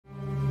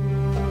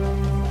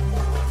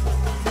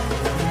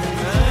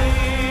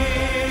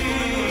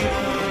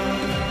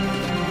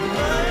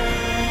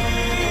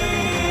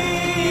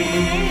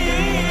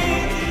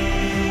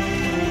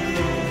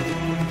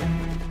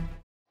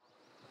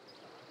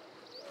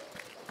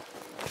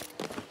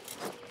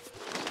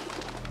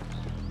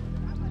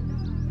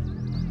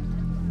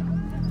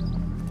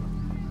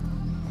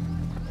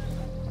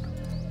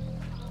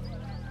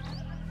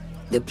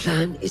The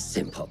plan is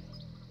simple.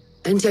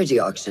 Enter the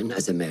auction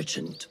as a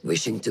merchant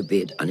wishing to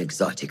bid on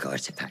exotic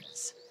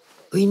artifacts.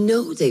 We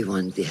know they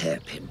want the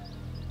hairpin,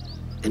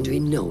 and we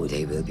know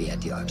they will be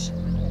at the auction.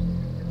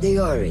 They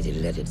already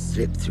let it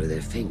slip through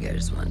their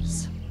fingers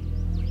once.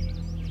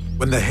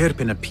 When the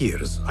hairpin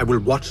appears, I will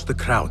watch the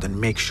crowd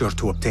and make sure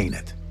to obtain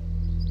it.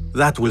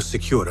 That will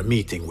secure a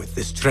meeting with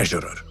this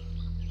treasurer.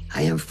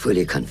 I am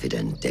fully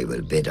confident they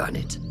will bid on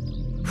it,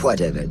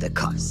 whatever the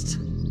cost.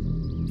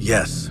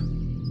 Yes.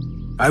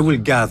 I will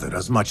gather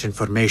as much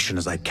information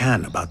as I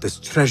can about this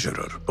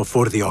treasurer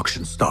before the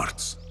auction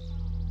starts.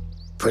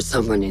 For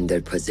someone in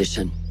their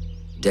position,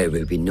 there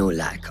will be no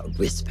lack of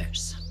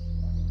whispers.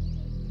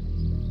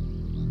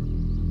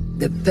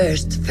 The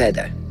first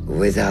feather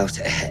without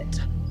a head.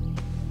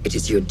 It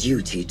is your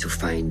duty to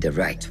find the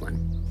right one.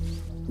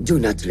 Do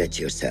not let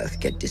yourself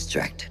get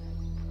distracted.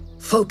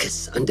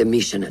 Focus on the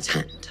mission at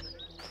hand.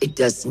 It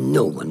does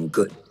no one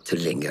good to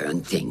linger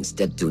on things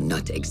that do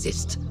not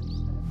exist.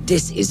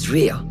 This is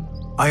real.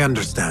 I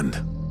understand.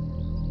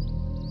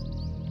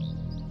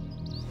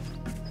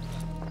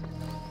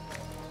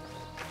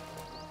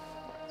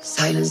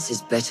 Silence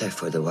is better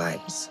for the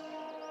wise,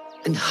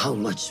 and how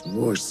much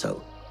more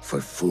so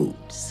for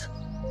fools.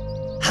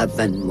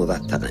 حباً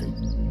موفقاً.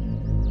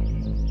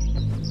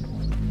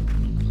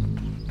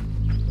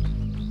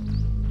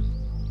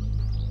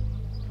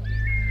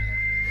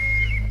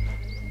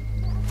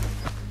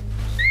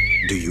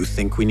 Do you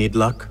think we need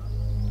luck?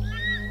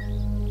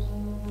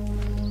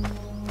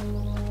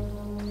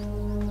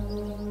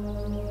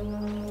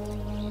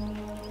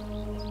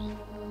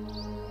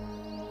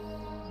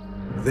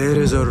 There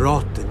is a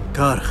rot in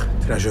Karch,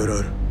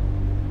 treasurer.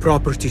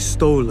 Property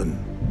stolen,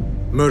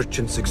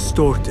 merchants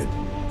extorted,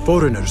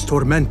 foreigners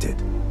tormented.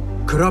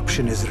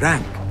 Corruption is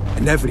rank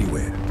and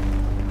everywhere.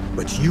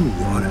 But you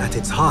are at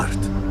its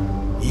heart.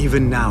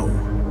 Even now,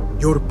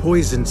 your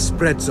poison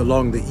spreads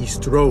along the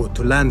East Road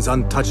to lands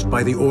untouched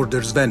by the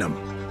Order's venom.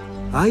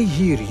 I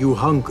hear you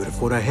hunger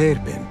for a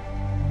hairpin.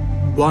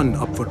 One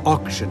up for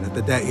auction at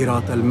the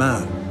Da'irat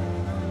al-Mal.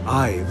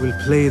 I will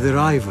play the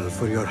rival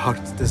for your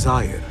heart's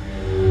desire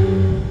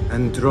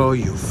and draw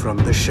you from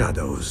the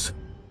shadows.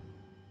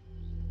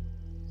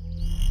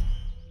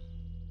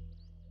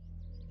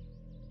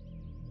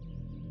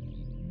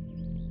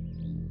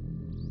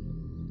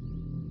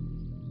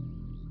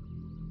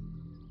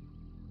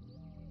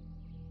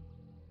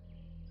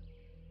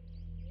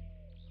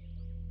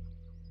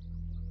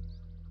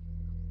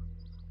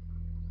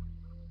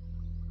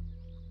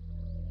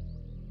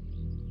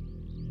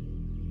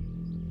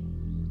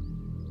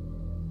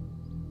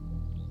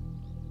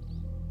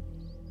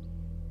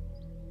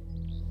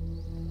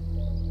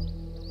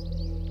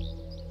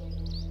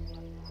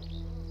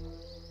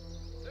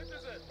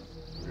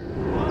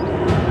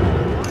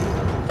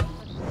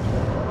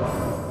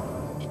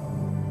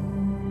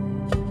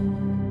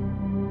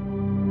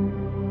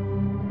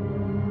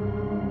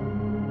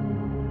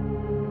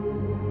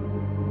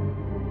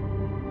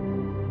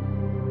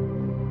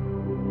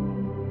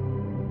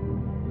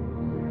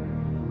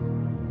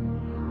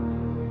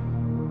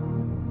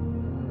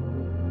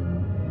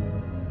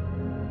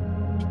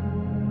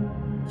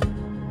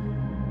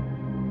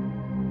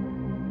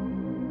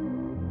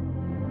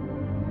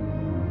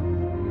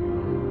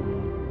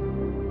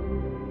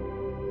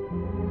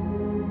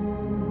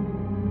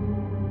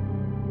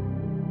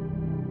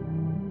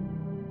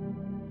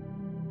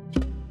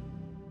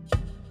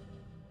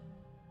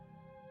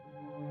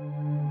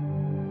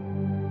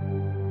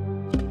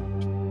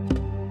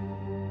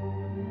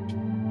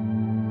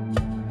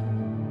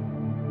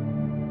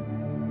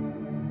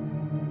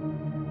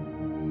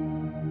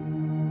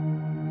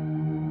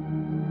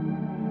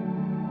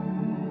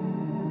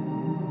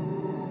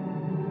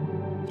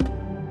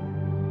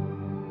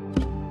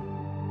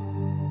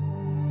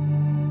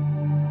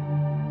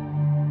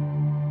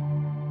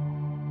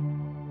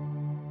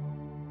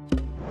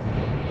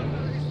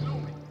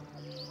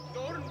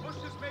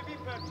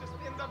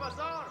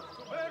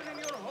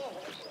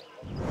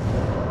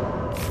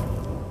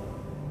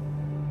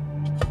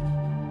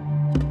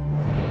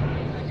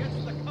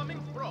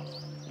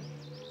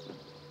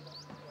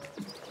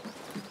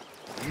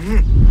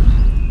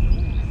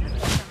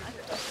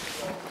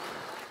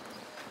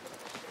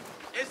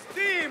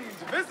 Esteemed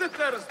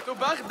visitors to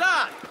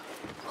Baghdad,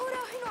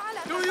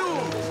 do you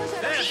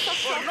thirst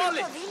for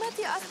knowledge,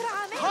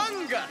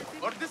 hunger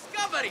for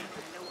discovery?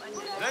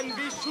 Then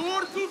be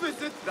sure to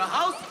visit the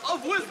House of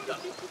Wisdom,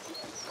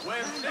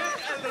 where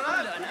Sheikh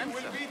Al-Razi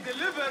will be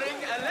delivering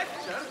a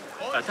lecture.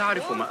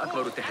 أتعرف ما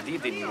أكبر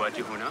تهديد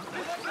يواجهنا؟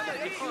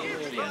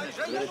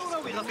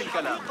 في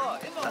الكلام،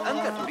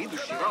 فأنت تريد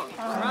الشراء.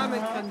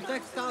 Ceramic and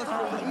textiles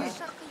from the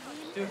east.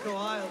 Took a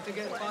while to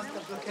get past the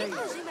blockade,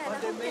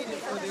 but they made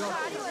it for the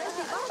office.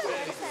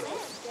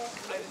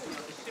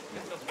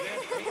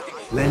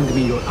 Lend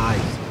me your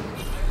eyes.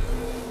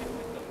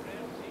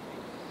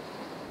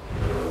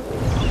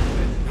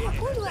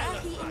 أقول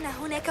أخي إن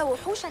هناك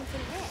وحوشا في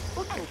الماء.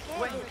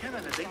 وإن كان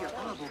لدي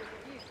طلبك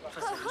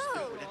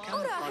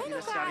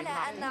أراهنك على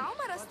أن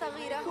عمر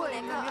الصغير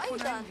هناك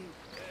أيضا.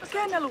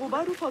 كان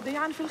الغبار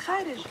فظيعا في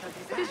الخارج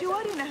في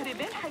جوار نهر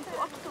بين حيث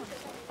أقصد.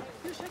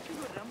 يشكل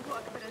الرمل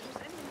أكبر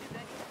جزء من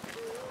ذلك.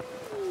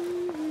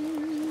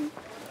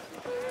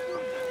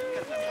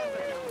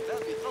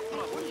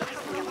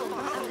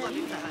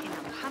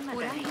 محمد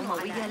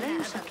الأموي لا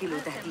يشكل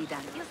تهديداً.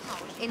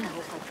 إنه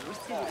قد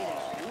يرسل إلى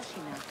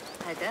جيوشنا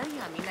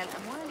هدايا من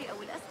الأموال أو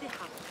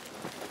الأسلحة،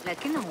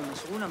 لكنه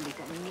مشغول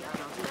بتأمين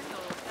أراضيه.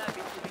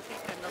 ثابت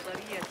بتلك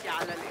النظرية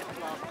على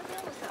الإطلاق.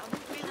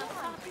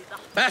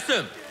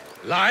 Basim!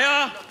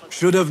 Liar!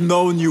 Should have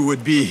known you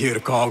would be here,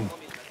 Kong.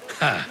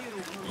 Ha!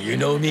 You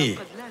know me.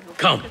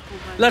 Come,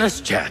 let us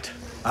chat.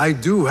 I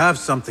do have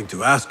something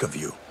to ask of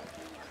you.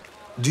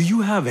 Do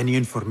you have any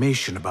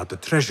information about the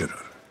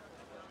treasurer?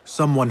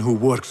 Someone who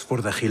works for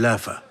the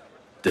Khilafah.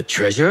 The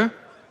treasure?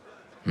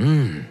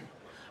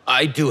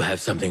 I do have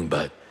something,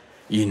 but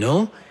you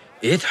know,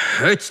 it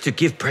hurts to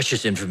give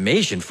precious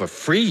information for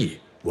free.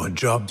 What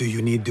job do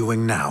you need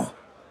doing now?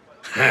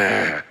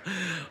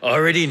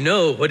 Already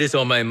know what is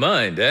on my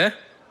mind, eh?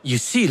 You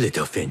see,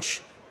 Little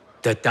Finch,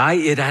 the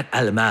Da'irat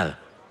al-Mal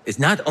is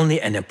not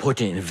only an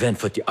important event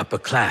for the upper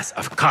class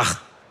of Kach,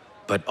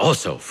 but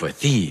also for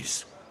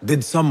thieves.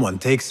 Did someone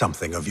take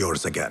something of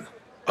yours again?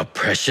 A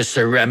precious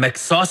ceramic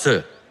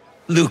saucer.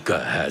 Luca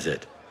has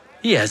it.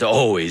 He has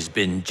always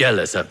been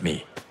jealous of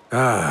me.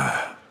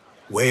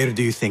 Where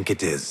do you think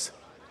it is?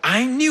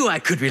 I knew I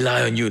could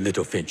rely on you,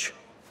 Little Finch.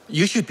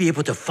 You should be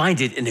able to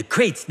find it in the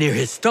crates near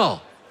his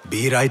stall.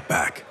 Be right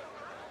back.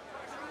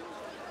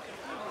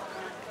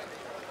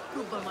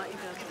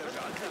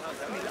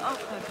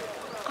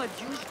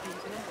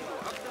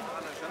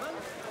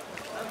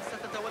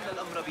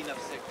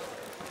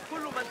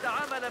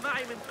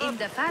 إن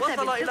دفعت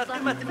بالفضة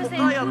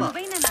فسيكون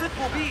بيننا.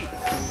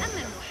 أما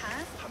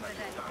النحاس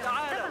فذلك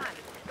تبعا.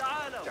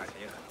 تعالوا.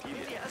 一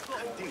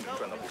定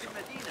赚到不少。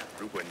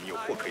如果你有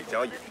货可以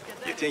交易，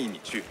也建议你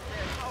去。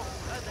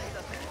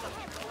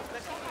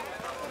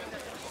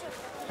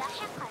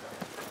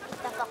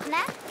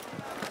اتفقنا؟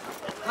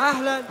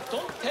 أهلا.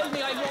 Don't tell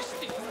me I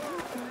lost it.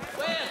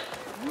 Where?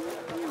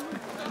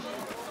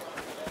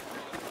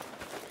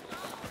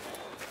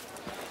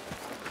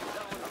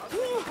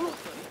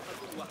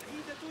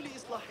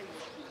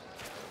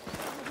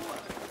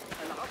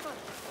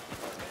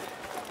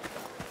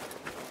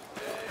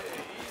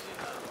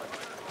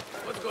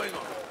 What's going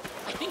on?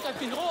 I think I've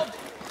been robbed.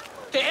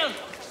 There,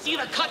 see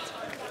the cut?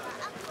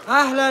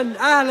 أهلا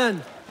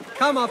أهلا.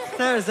 Come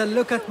upstairs and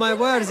look at my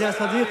wares, ya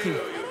Sadiqi.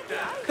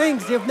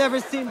 Things you've never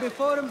seen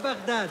before in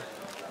Baghdad.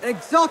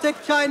 Exotic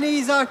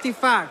Chinese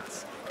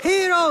artifacts.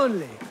 Here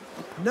only.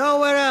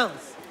 Nowhere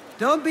else.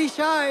 Don't be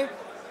shy.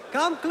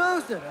 Come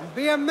closer and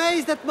be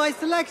amazed at my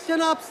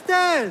selection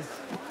upstairs.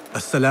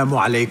 Assalamu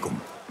alaikum.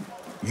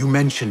 You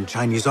mentioned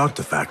Chinese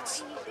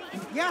artifacts.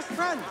 Yes,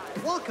 friend.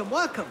 Welcome,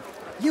 welcome.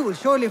 You will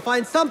surely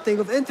find something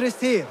of interest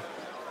here.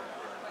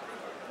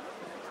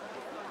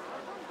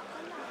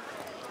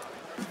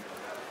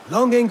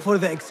 Longing for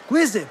the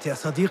exquisite, ya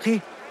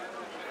Sadiqi?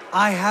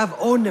 I have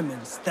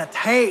ornaments that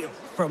hail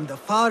from the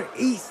Far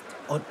East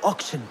on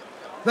auction.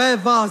 Rare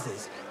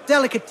vases,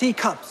 delicate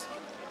teacups.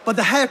 But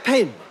the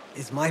hairpin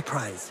is my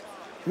prize.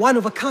 One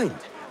of a kind.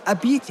 A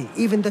beauty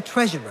even the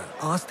treasurer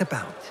asked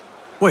about.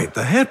 Wait,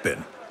 the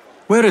hairpin?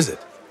 Where is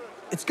it?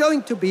 It's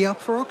going to be up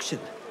for auction.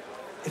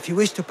 If you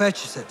wish to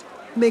purchase it,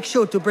 make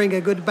sure to bring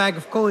a good bag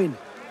of coin.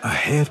 A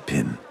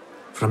hairpin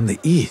from the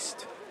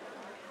East.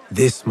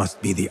 This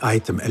must be the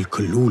item El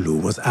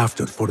Kululu was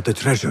after for the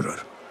treasurer.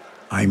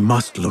 I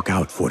must look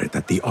out for it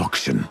at the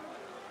auction.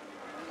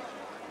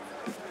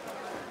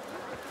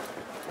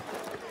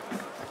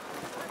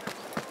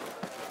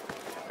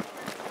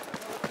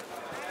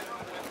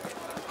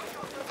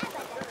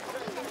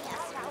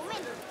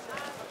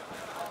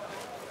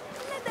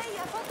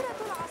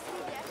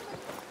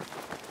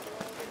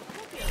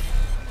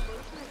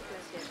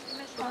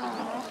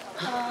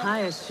 I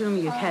assume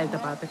you heard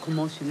about the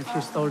commotion a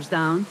few stalls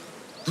down?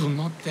 Do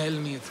not tell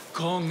me it's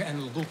Kong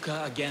and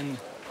Luca again.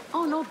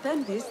 Oh, not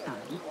them this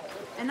time.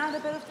 Another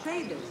pair of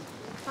traders,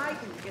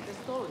 fighting to get the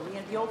stall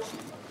near the auction.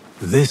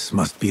 This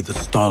must be the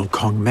stall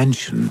Kong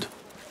mentioned.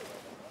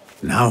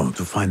 Now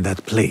to find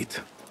that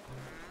plate.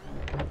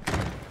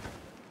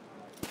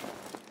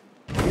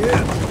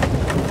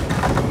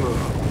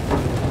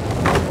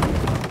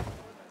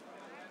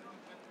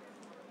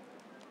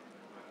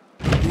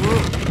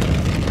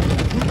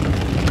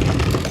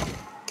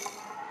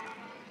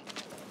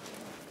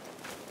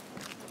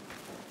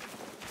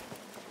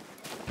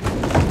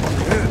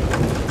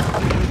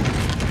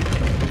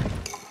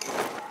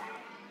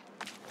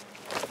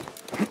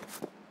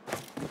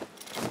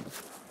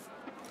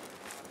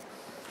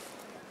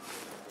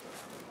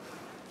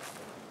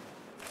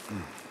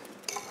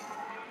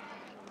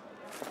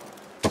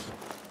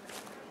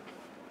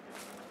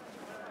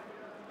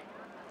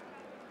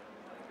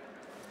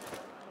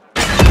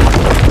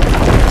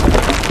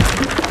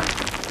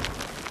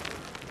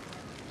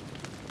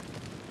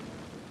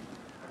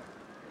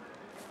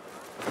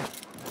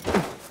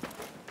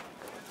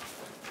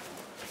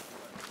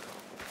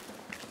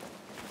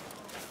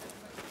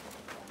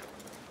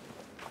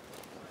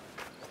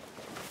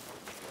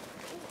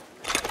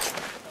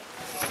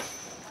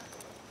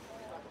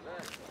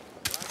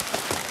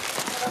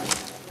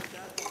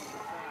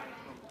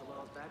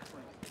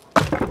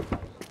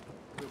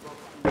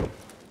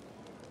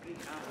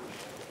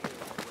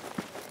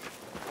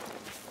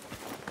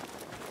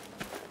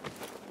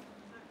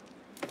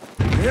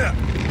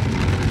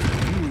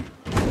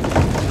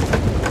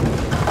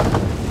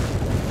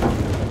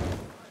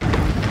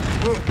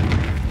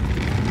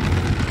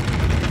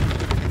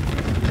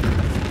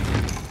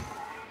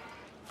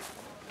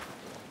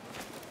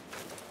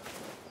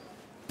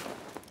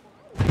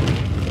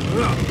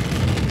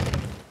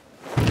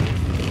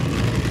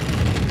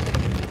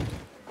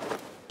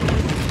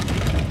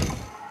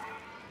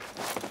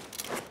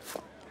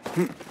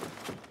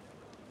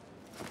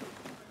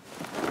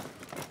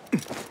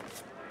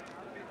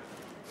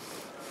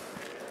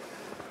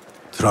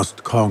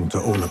 Trust Kong to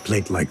own a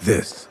plate like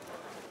this.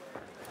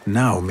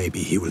 Now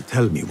maybe he will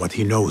tell me what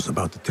he knows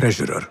about the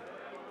treasurer.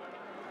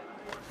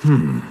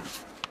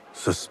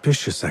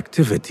 Suspicious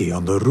activity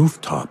on the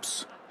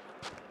rooftops.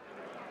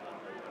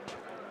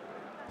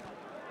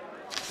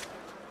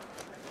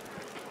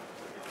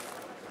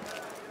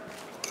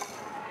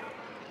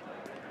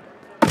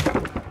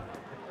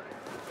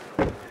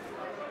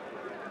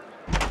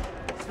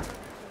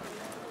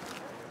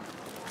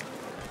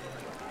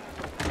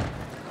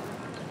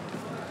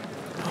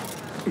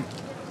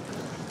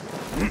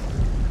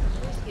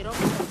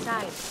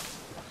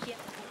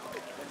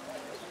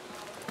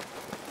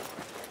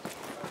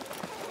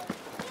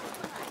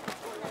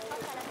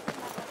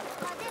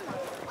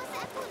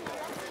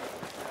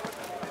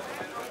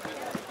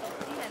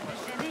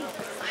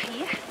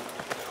 صحيح؟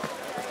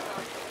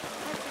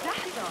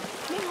 لحظة،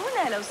 من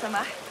هنا لو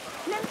سمحت.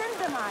 لن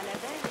تندم على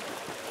ذلك.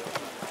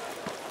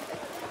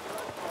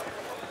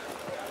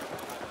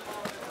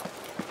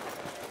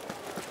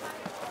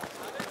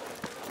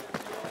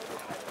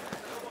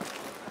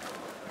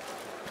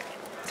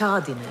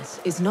 Tardiness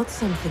is not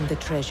something the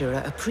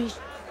treasurer appreciates.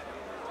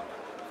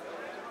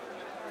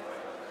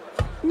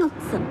 Not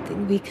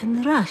something we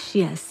can rush,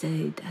 yes,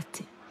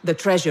 Saidati. The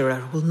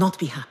treasurer will not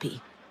be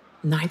happy.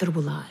 Neither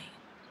will I.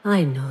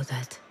 I know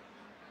that.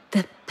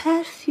 The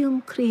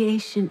perfume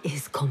creation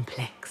is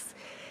complex.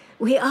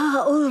 We are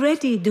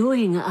already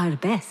doing our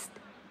best.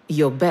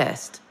 Your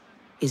best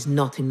is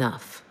not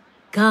enough.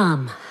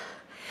 Come.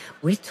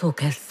 We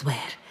talk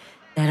elsewhere.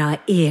 There are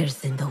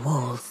ears in the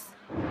walls.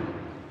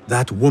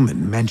 That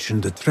woman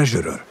mentioned the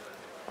treasurer.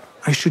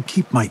 I should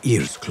keep my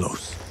ears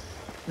close.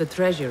 The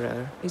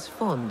treasurer is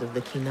fond of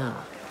the Kina,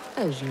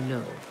 as you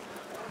know.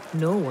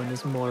 No one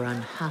is more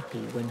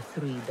unhappy when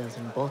 3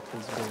 dozen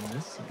bottles go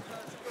missing.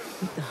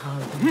 With the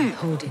harbor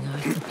holding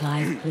our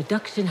supplies,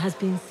 production has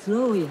been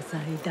slow,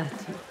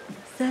 Saidati.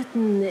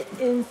 Certain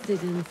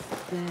incidents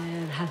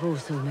there have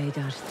also made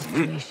our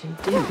situation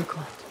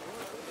difficult.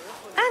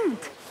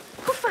 أنت!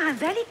 كف عن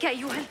ذلك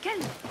أيها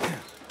الكلب!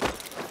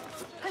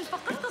 هل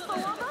فقدت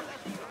صوابك؟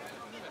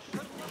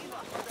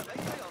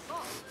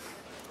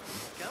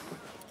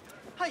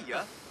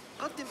 هيا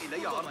قدم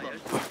إلي عرضا.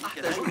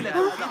 أحتاج إلى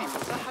توفير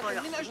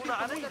مساحة من أجل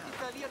الحمولة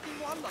التالية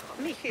المعلقة.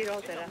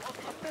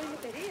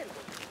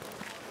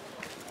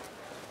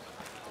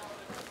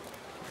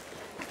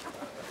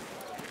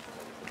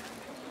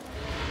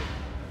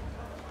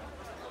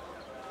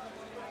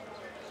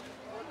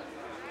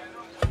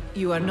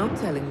 You are not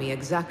telling me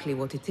exactly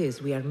what it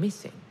is we are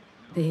missing.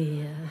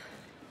 The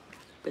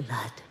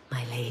blood,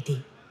 my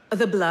lady.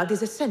 The blood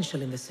is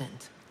essential in the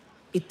scent.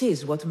 It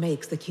is what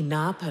makes the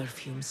Kina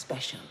perfume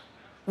special.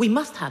 We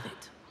must have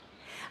it.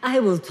 I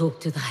will talk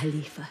to the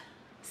Khalifa.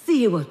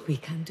 See what we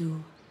can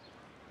do.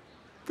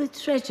 The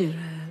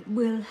treasurer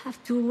will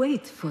have to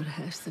wait for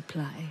her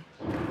supply.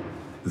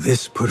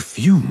 This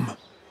perfume?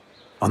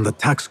 On the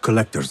tax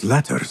collector's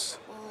letters.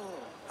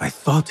 I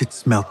thought it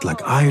smelt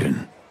like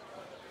iron.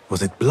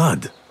 Was it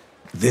blood?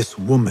 This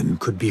woman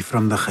could be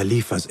from the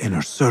Khalifa's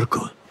inner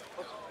circle.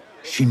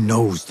 She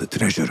knows the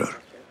treasurer.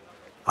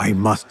 I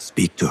must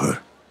speak to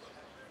her.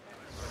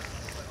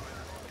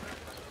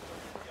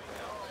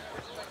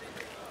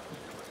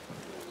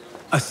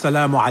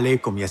 Assalamu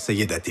alaikum, ya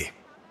Sayyidati.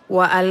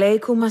 Wa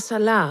alaykum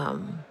assalam.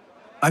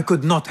 I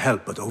could not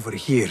help but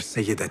overhear,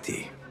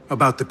 Sayyidati,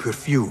 about the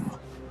perfume.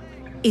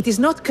 It is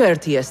not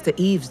courteous to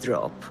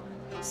eavesdrop.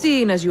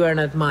 Seeing as you are an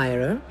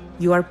admirer,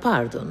 you are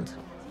pardoned.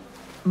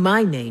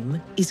 My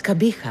name is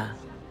Kabiha,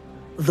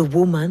 the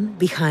woman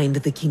behind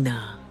the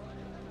Kina.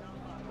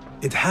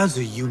 It has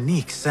a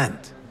unique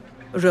scent.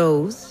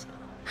 Rose,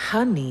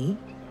 honey,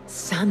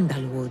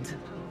 sandalwood.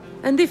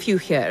 And if you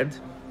heard,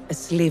 a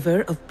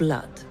sliver of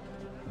blood.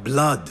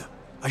 Blood.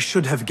 I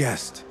should have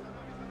guessed.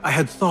 I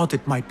had thought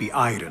it might be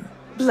iron.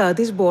 Blood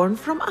is born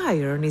from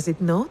iron, is it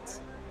not?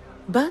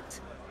 But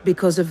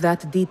because of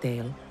that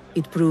detail,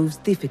 it proves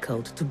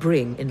difficult to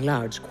bring in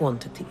large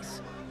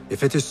quantities.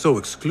 If it is so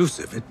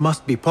exclusive, it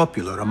must be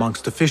popular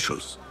amongst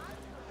officials.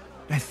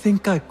 I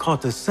think I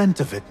caught a scent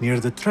of it near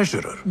the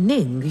treasurer.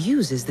 Ning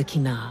uses the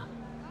Kina.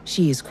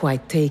 She is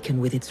quite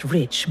taken with its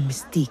rich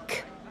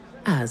mystique,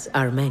 as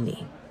are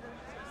many.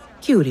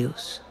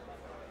 Curious.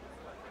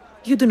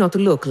 You do not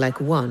look like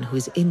one who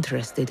is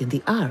interested in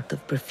the art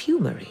of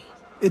perfumery.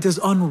 It is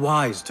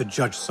unwise to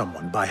judge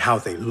someone by how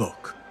they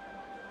look.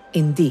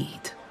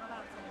 Indeed.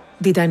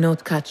 Did I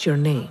not catch your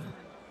name?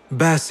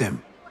 Basim.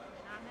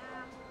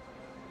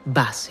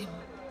 Basim.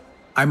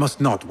 I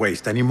must not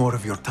waste any more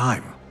of your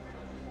time.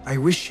 I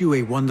wish you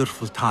a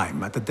wonderful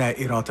time at the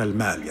دائرة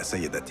المال يا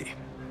سيدتي.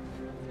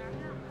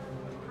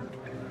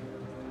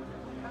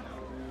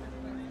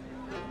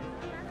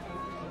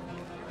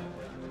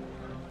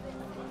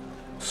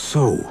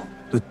 So,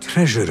 the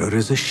treasurer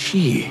is a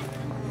she,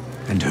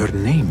 and her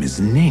name is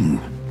Ning.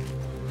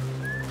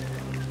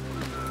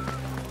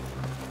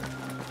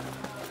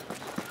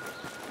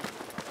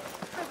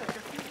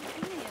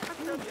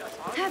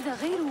 هذا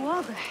غير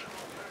واضح.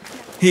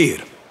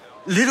 Here.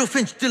 Little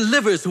Finch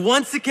delivers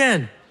once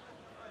again.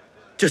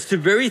 Just the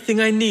very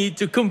thing I need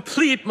to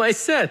complete my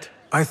set.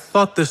 I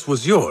thought this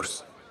was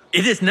yours.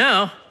 It is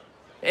now.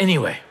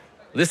 Anyway,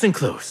 listen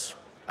close.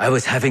 I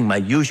was having my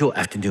usual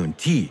afternoon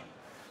tea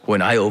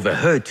when I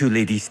overheard two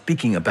ladies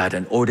speaking about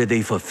an order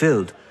they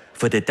fulfilled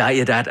for the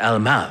Dairat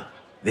al-Mal.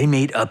 They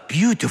made a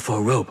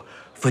beautiful robe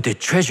for the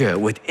treasure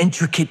with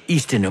intricate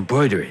Eastern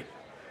embroidery.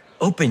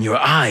 Open your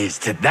eyes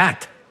to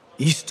that.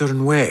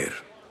 Eastern wear.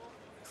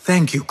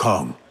 Thank you,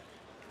 Kong.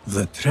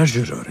 The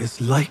treasurer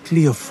is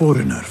likely a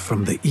foreigner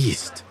from the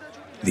East.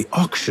 The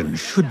auction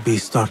should be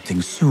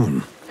starting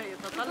soon.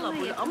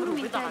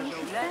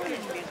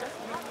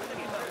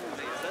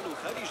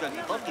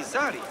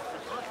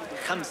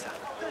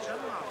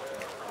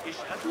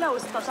 لو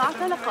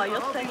استطعت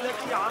لقايضتني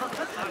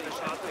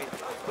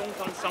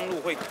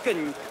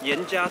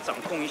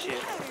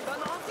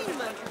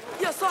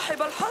يا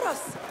صاحب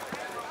الحرس.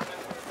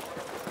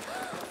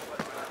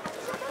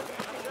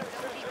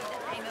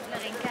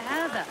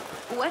 كهذا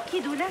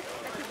أؤكد لك.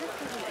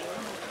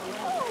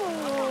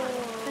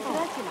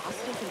 فترات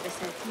العصر في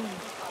البساتين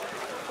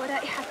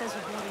ورائحة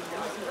زهور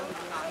اللوز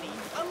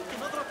ألقي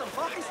نظرة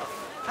فاحصة.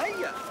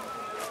 هيا.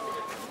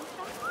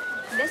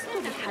 لست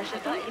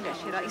بحاجة إلى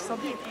شراء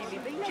صديقي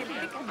لبيتي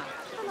كما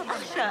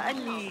أخشى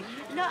أني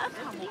لا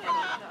أفهم.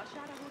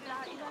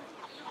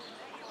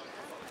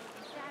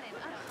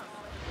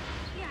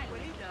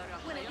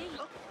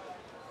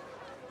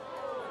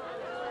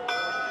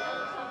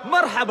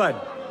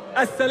 مرحبا.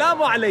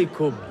 السلام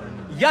عليكم.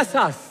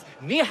 Yasas.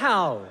 Ni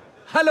hao.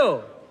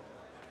 Hello.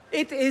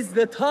 It is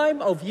the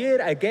time of year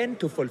again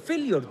to fulfill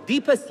your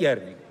deepest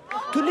yearning,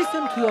 to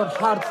listen to your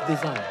heart's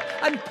desire,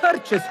 and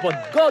purchase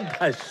what God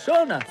has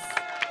shown us.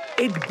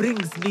 It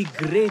brings me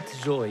great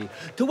joy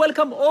to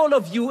welcome all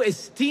of you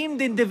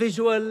esteemed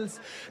individuals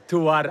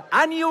to our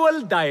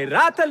annual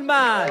Dairat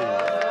al-Mal.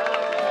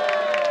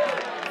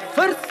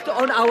 First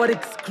on our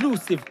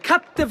exclusive,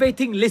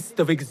 captivating list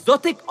of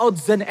exotic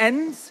odds and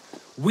ends,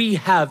 we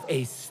have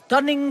a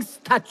stunning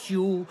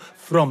statue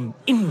from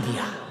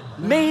India.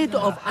 Made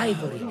of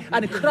ivory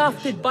and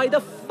crafted by the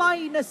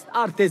finest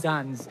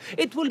artisans,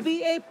 it will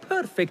be a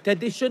perfect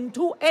addition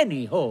to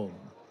any home.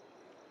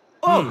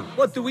 Oh,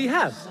 what do we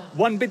have?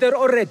 One bidder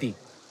already.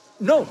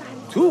 No,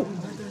 two.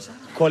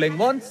 Calling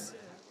once,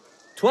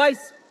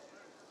 twice,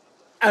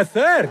 a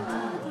third.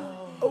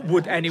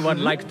 Would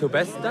anyone like to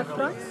best that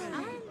price?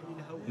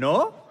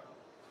 No?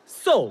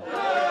 So,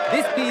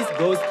 this piece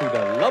goes to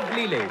the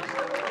lovely lady.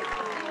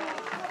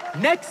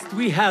 Next,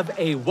 we have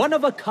a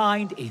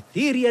one-of-a-kind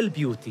ethereal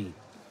beauty.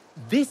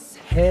 This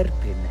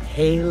hairpin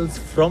hails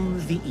from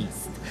the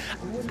east.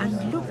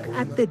 And look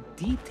at the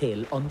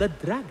detail on the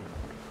dragon.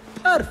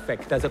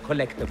 Perfect as a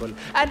collectible,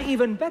 and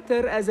even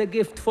better as a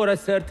gift for a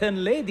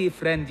certain lady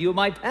friend you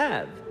might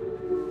have.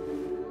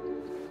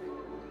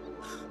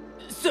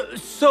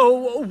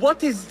 So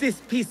what is this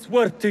piece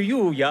worth to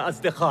you, ya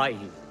asdiqai?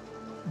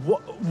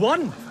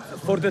 One,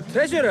 for the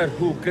treasurer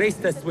who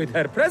graced us with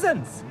her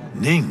presence.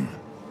 Ning,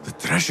 the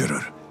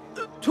treasurer.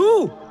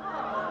 Two.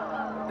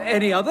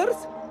 Any others?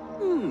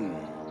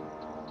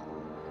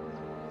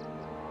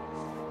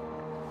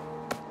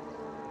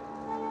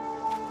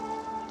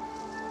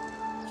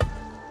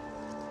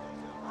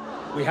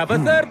 We have a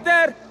third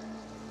there.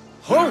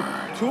 Oh,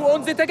 two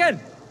owns it again.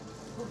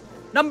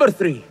 Number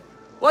three,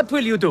 what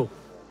will you do?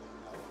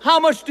 How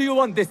much do you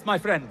want this, my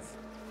friends?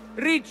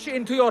 Reach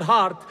into your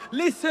heart,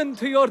 listen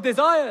to your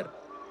desire.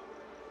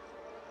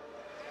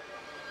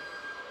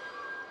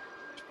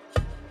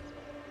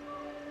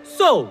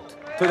 Sold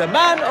to the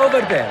man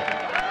over there.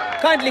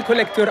 Kindly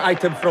collect your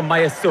item from my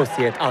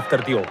associate after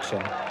the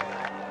auction.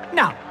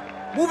 Now,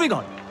 moving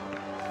on.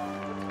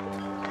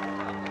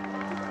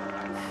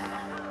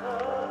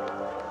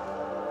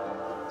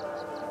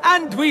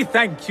 And we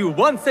thank you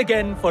once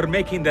again for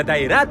making the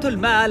Dairatul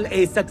Mal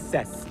a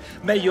success.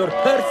 May your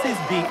purses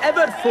be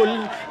ever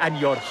full and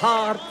your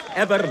heart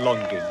ever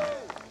longing.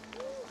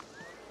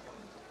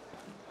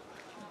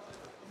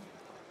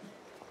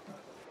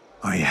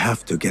 I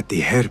have to get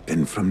the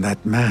hairpin from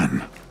that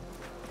man.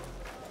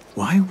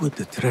 Why would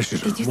the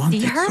treasurer want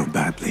it so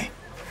badly?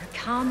 Her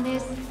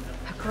calmness,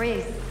 her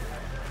grace,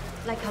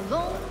 like a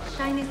lone,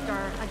 shiny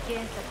star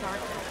against the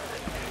darkness.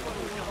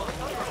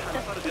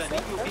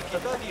 في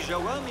كتاب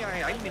جوامع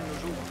علم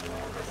النجوم.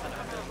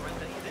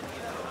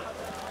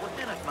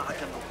 وكانت معك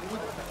النقود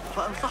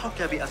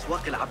فأنصحك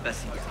بأسواق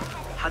العباسية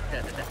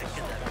حتى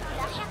تتأكد.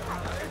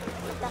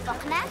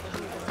 اتفقنا؟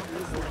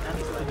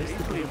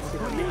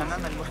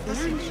 أمام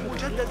المحتسب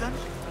مجددا.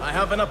 I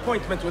have an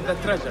appointment with the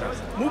treasurer.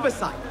 Move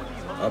aside.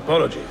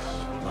 Apologies.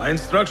 My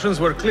instructions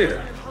were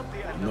clear.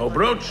 No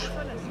brooch,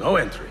 no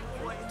entry.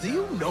 Do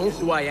you know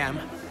who I am?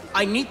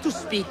 I need to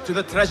speak to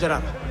the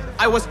treasurer.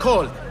 I was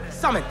called,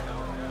 summoned.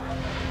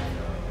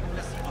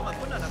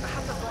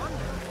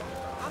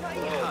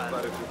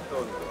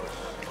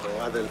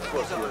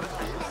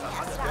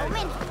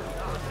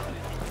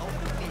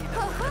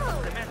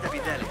 سمعت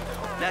بذلك،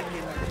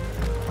 لكن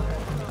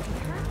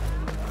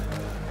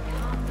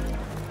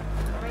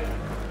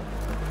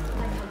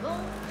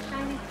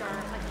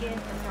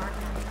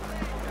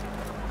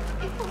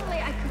If only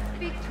I could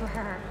speak to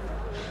her.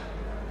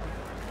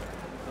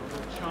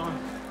 John,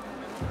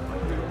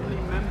 the only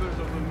members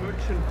of the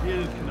Merchant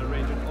Guild can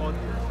arrange an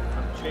audience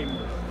from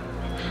Chambers.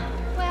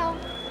 Well,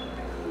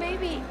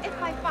 maybe if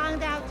I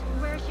found out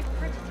where she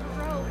purchased her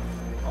robe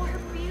or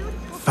her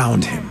beautiful...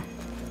 Found him.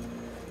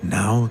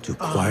 Now to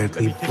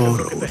quietly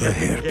borrow the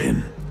hairpin.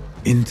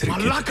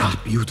 Intricate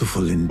and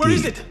beautiful indeed. Where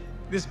is it?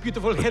 This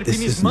beautiful But hairpin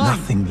this is is mine.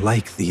 nothing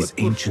like these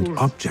ancient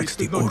objects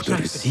the Order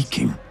is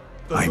seeking.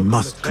 I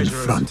must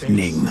confront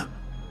Ning.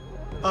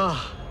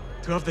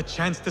 To have the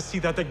chance to see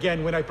that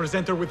again when I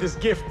present her with this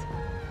gift.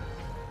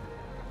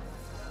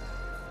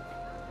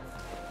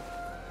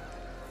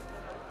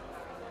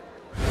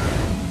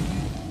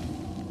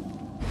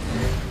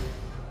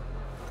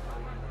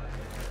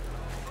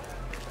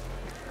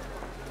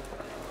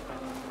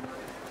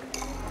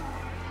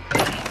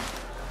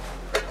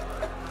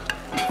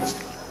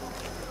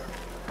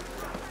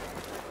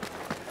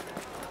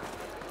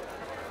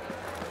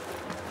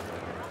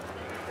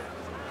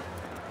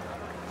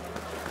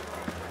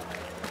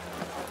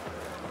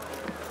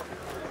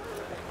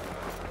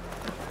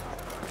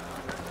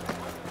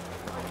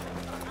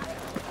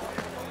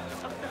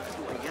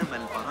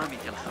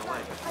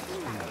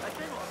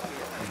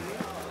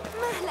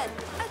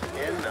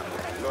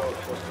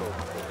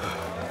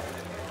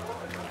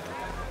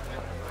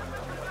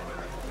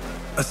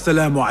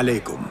 Assalamu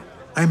alaikum.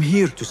 I'm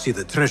here to see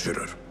the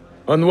treasurer.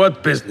 On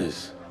what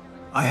business?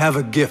 I have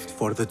a gift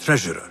for the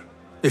treasurer,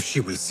 if she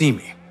will see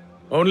me.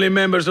 Only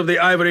members of the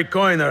Ivory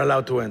Coin are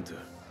allowed to enter.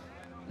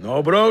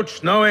 No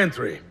brooch, no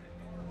entry.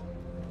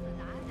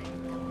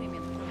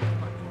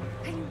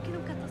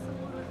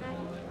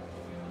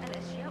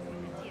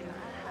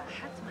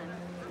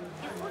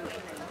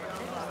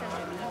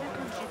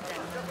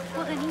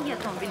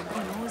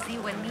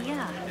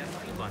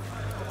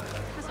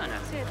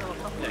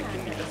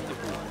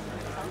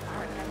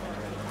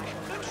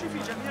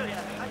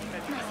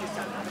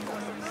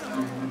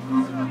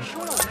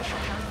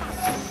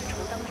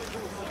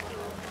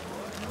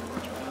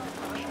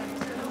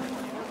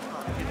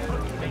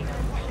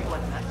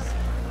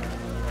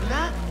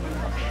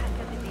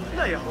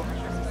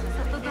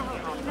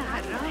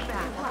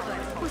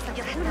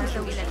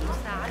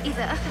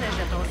 إذا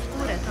أخرجت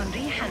عصفورة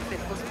ريحاً في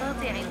الفسطاط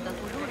عند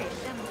طلوع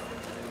الشمس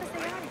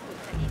فسيعرف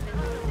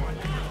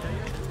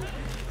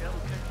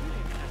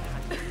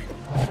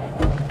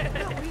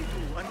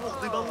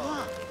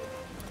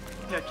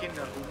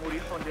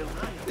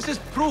This is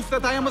proof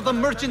that I am of the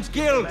Merchants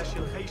Guild.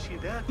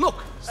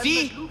 Look,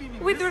 see?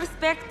 With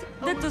respect,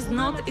 that does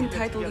not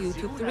entitle you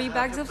to 3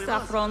 bags of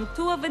saffron,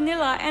 2 of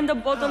vanilla, and a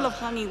bottle of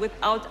honey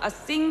without a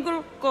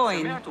single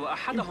coin.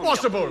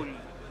 Impossible!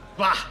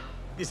 Bah!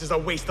 This is a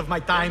waste of my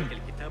time.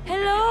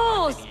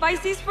 Hello!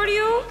 Spices for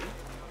you?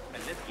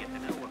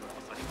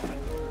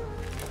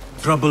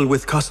 Trouble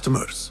with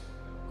customers.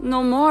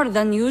 No more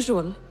than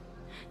usual.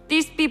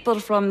 These people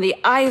from the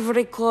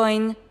Ivory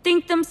Coin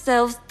think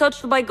themselves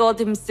touched by God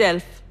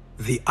himself.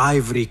 The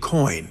Ivory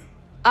Coin.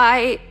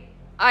 I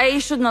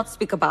should not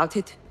speak about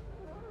it.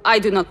 I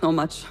do not know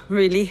much,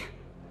 really.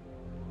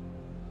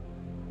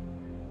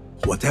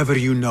 Whatever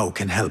you know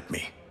can help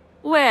me.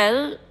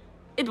 Well,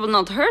 it will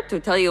not hurt to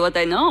tell you what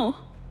I know.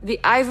 The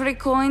Ivory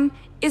Coin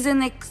is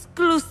an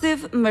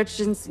exclusive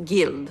merchants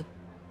guild.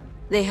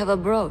 They have a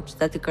brooch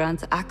that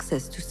grants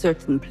access to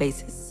certain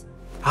places.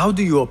 How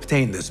do you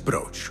obtain this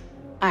brooch?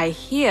 I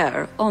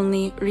hear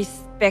only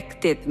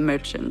respected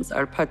merchants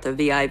are part of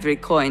the Ivory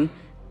Coin,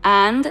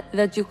 and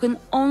that you can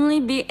only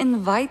be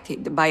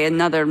invited by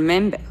another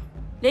member.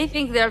 They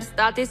think their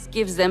status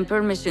gives them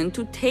permission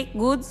to take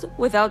goods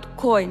without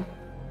coin.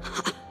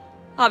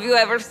 Have you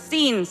ever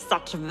seen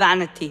such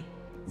vanity?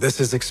 This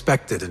is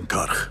expected in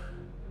Karkh.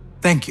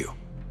 Thank you.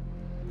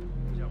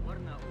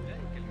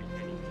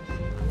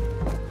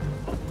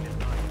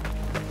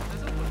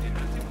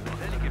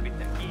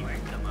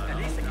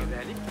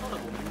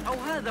 أو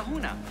هذا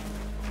هنا.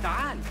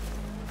 تعال.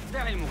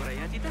 دع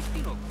المغريات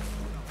تفتنك.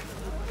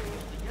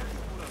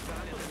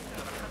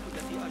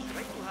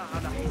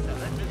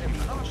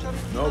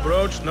 No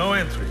brooch, no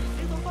entry.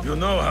 You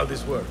know how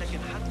this works.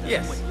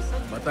 Yes,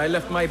 but I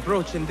left my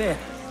brooch in there.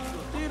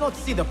 Do you not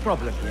see the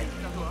problem yet?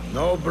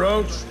 No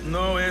brooch,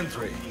 no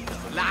entry.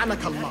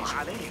 لعنك الله.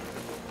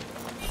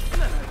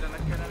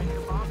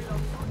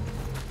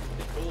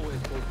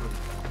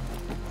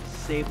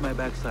 Saved my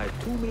backside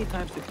too many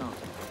times to count.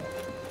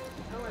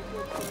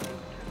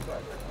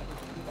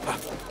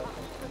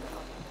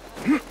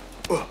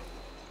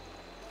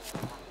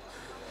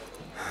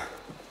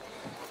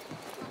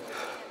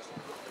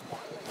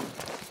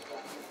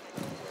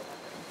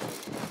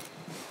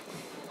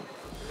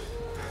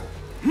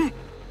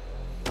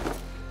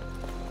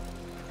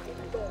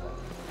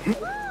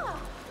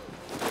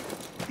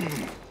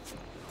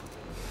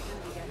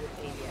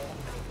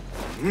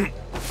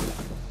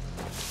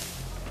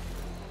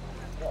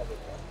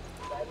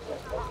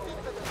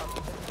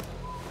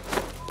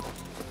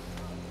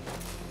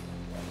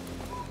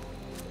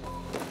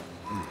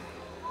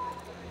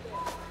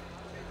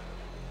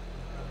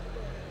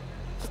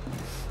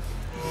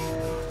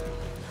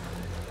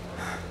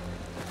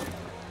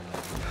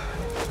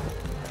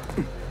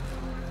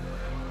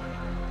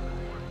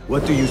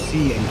 What do you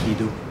see,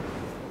 Enkidu?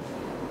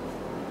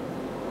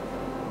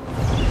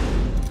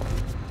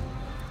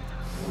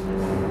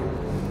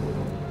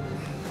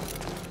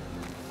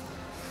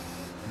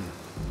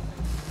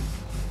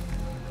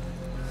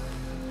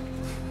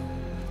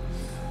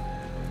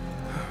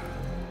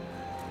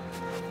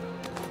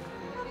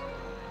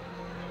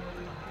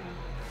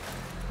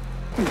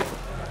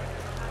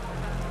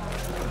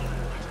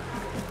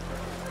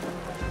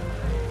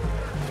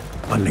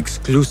 An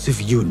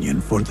exclusive union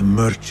for the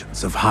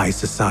merchants of high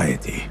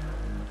society.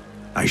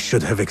 I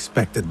should have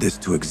expected this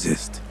to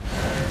exist.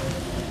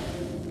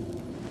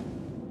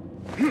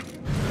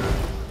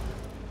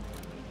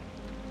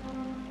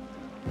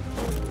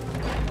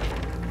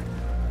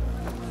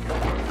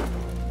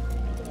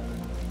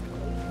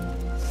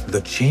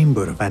 The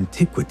Chamber of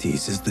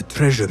Antiquities is the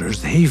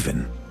treasurer's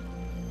haven.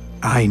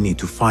 I need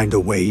to find a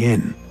way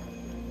in.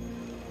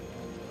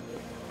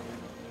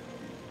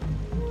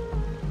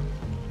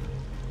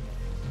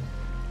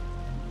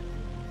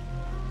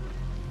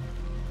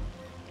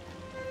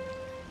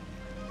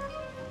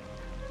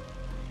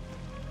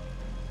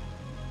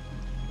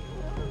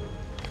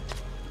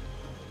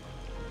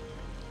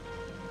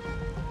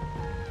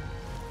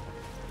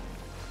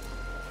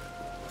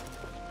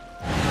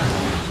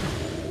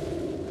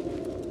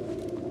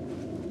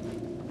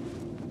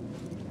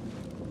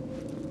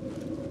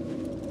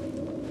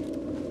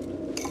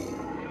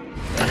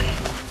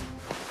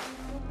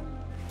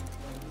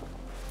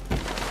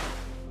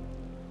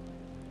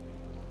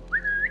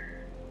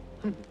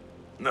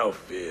 No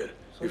fear.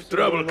 If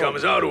trouble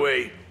comes our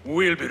way,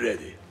 we'll be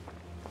ready.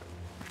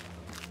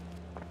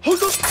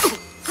 Hold on!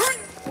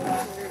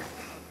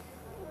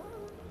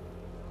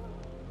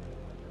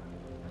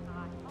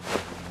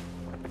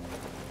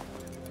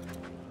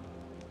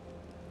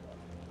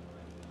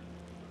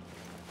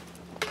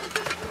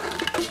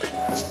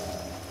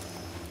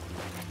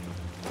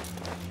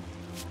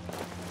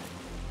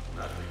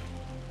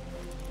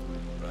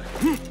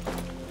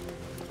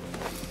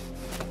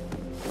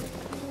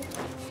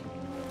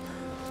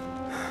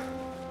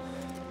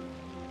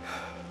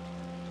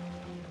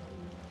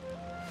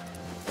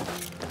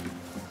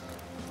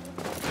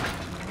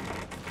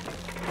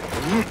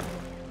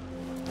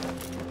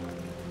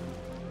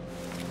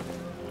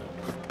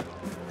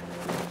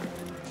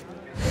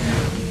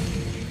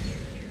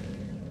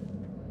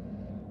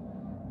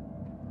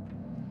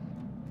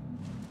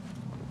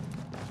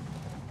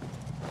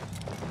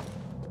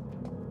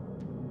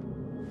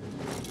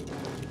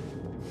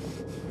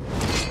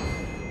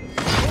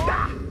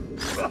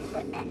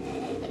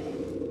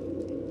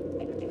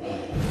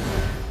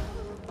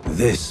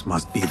 This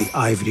must be the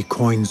ivory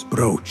coin's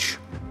brooch.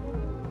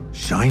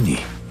 Shiny.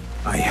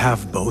 I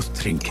have both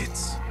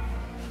trinkets.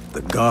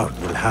 The guard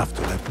will have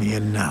to let me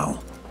in now.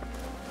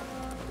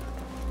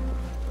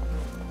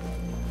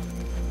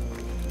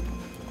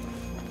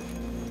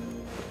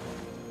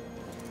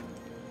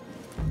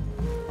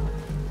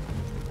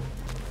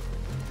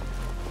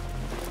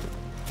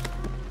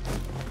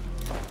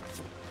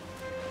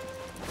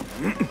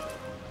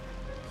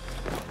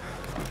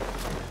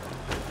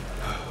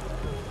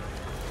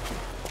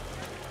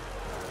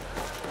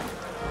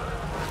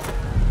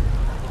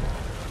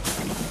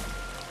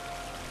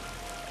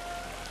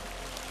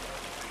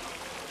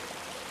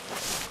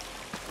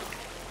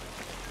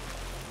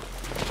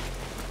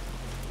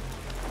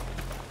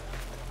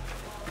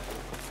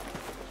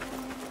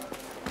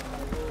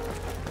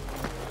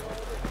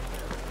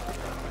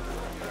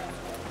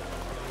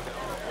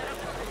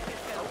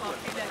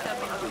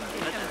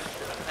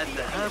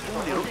 الذهاب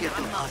لرؤية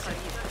القاصر.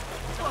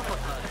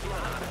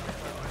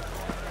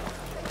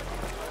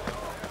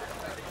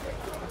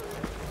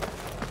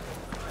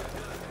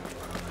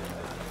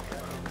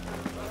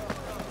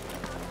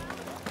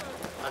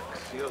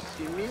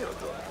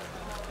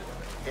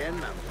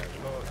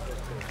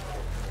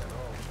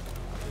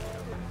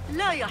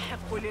 لا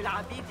يحق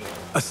للعبيد.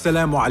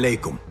 Assalamu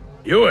alaikum.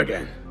 You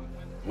again?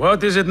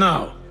 What is it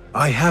now?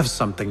 I have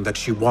something that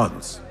she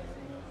wants.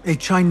 A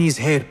Chinese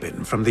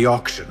hairpin from the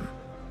auction.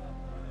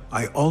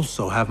 I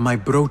also have my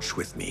brooch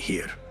with me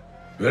here.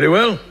 Very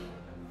well.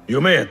 You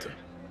may enter.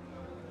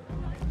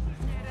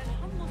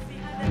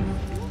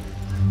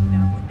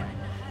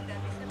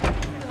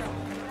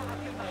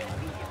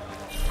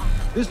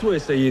 This way,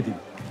 Sayyidi.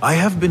 I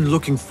have been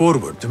looking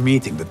forward to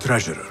meeting the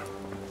treasurer.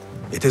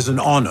 It is an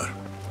honor.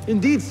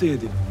 Indeed,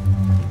 Sayyidi.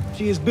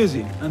 She is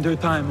busy, and her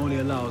time only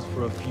allows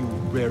for a few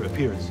rare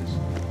appearances.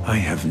 I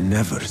have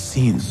never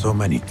seen so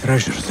many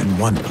treasures in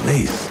one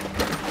place.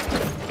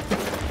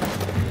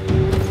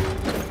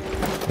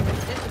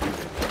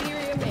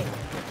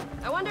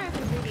 I wonder if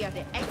you really are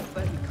the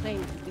expert you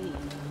claim to be.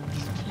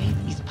 This plate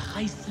is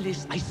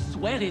priceless, I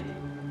swear it.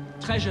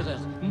 Treasurer,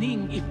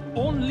 Ning, if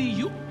only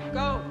you...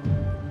 Go.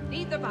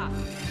 Eat the bath.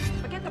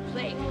 Forget the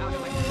plague out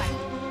of my sight.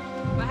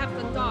 Perhaps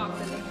the dogs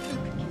and the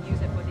Duke can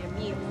use it for their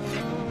meals.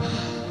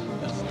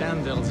 Their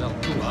standards are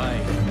too high.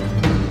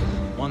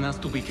 One has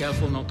to be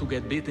careful not to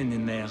get bitten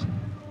in there.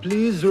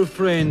 Please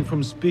refrain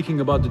from speaking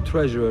about the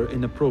treasurer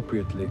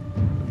inappropriately.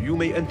 You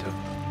may enter.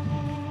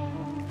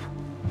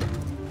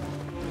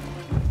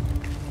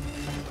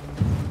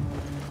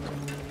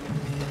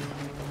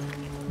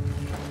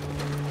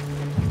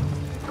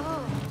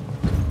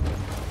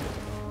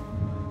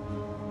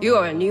 You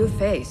are a new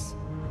face.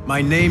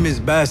 My name is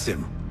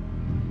Basim.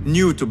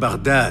 New to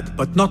Baghdad,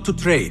 but not to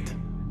trade.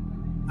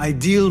 I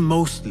deal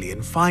mostly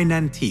in fine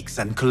antiques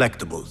and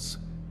collectibles.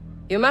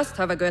 You must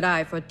have a good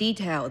eye for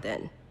detail,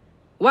 then.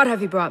 What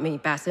have you brought me,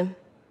 Basim?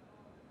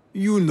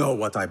 You know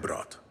what I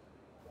brought.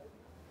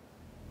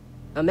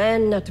 A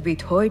man not to be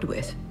toyed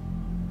with.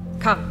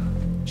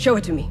 Come, show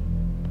it to me.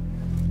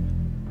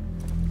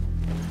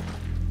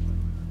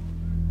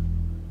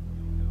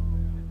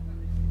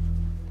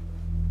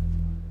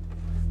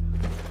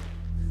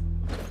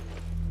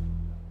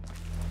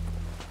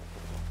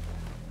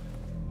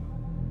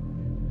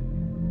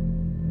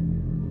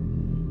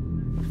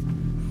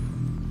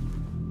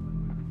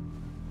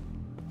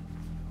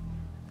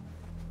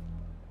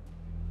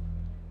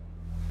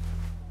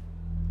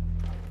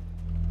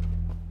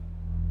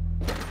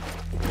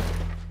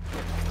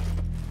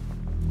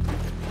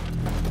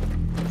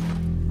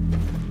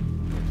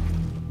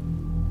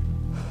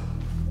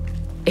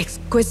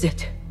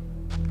 Exquisite.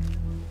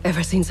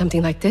 Ever seen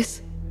something like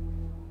this?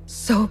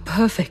 So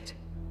perfect.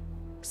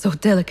 So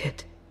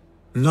delicate.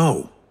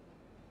 No.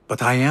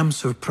 But I am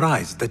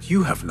surprised that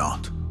you have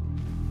not.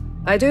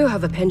 I do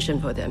have a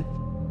penchant for them.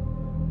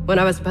 When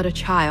I was but a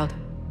child,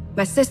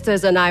 my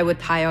sisters and I would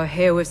tie our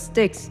hair with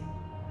sticks,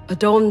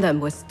 adorn them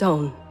with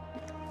stone.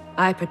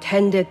 I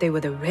pretended they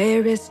were the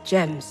rarest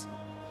gems.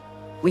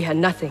 We had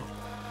nothing,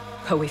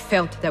 but we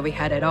felt that we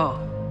had it all.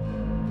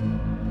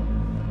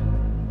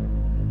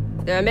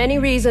 There are many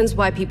reasons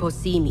why people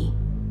see me.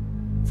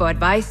 For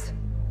advice,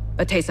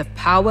 a taste of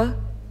power,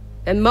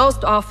 and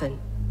most often,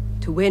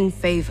 to win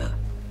favor.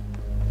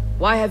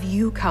 Why have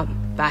you come,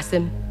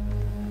 Basim?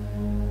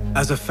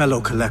 As a fellow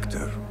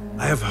collector,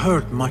 I have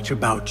heard much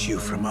about you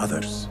from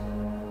others.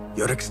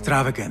 Your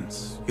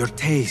extravagance, your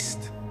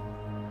taste.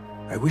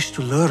 I wish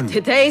to learn.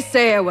 Did they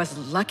say I was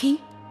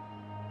lucky?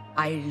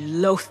 I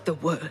loathe the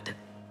word.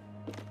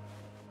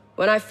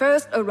 When I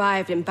first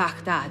arrived in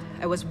Baghdad,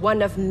 I was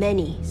one of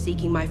many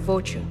seeking my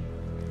fortune.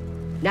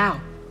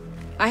 Now,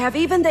 I have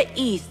even the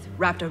East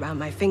wrapped around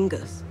my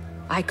fingers.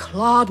 I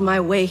clawed my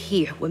way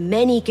here when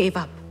many gave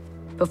up,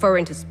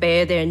 preferring to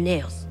spare their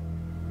nails.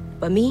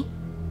 But me?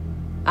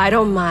 I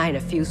don't mind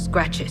a few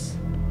scratches,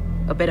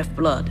 a bit of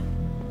blood.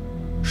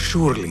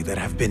 Surely there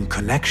have been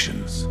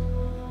connections.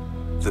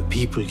 The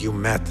people you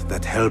met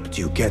that helped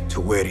you get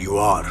to where you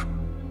are.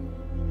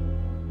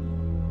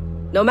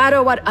 No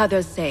matter what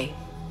others say,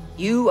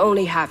 you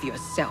only have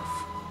yourself.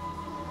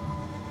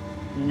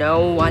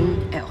 No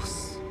one else.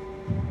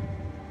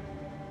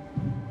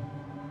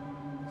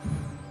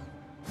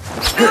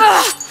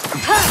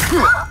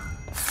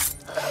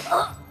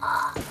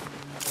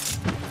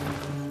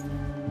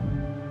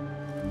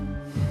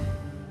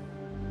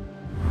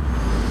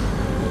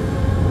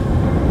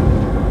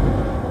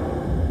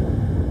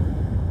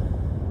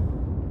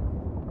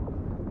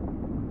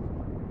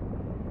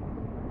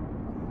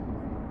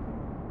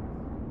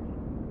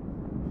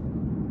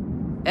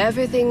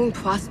 Everything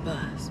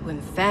prospers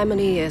when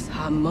family is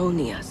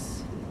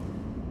harmonious.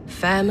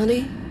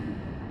 Family?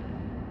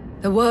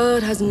 The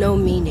word has no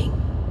meaning.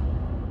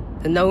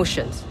 The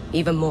notions,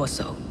 even more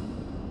so.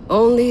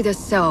 Only the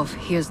self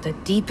hears the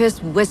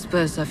deepest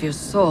whispers of your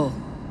soul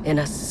and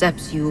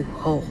accepts you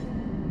whole.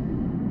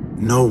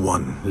 No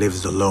one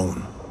lives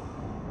alone.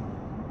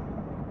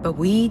 But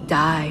we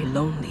die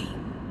lonely.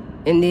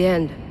 In the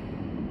end,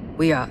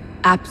 we are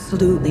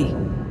absolutely,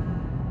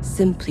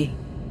 simply,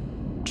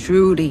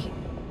 truly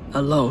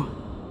alone.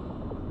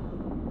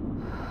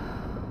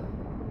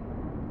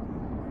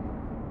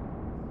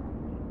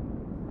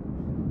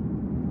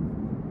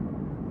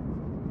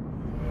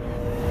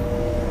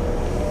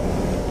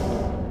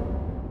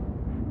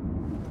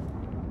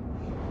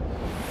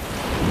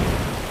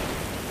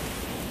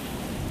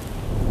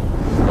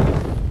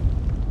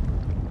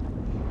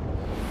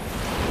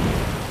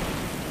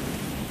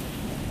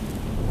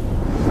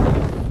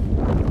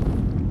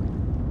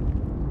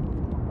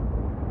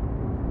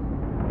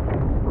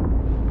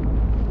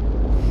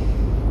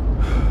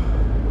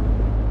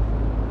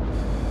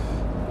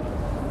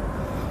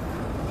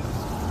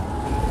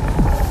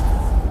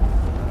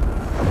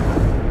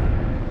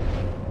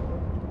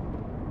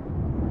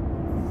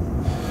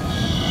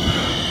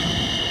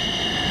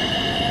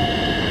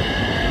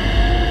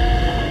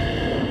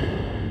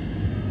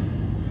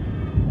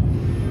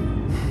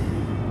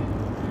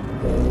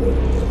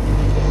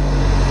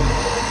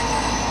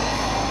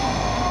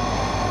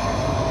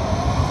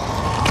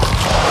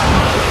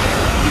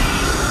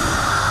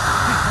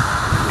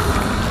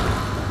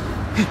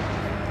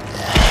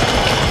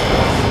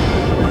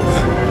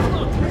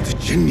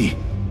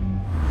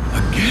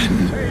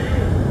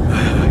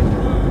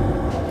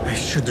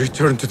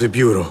 Return to the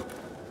Bureau.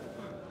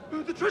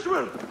 The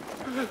treasurer!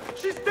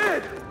 She's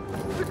dead!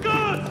 The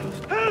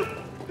guards! Help!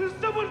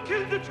 Someone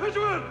killed the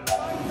treasurer!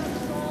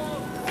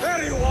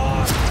 There you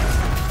are!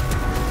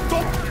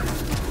 Stop!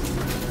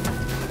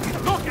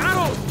 Look,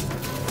 arrows!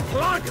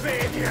 Plug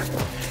the idiot!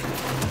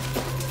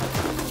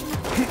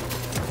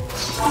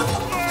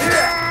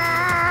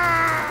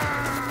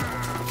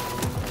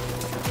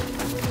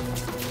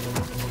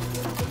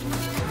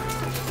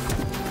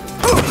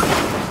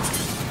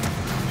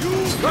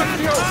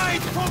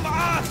 Hide from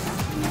us!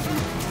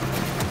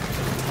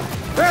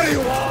 There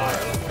you are!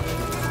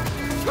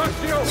 Got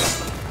you!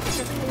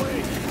 Get away!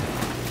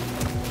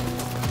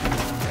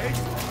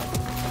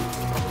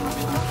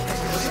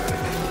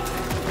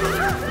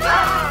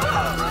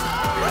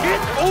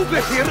 Get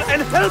over here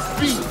and help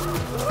me!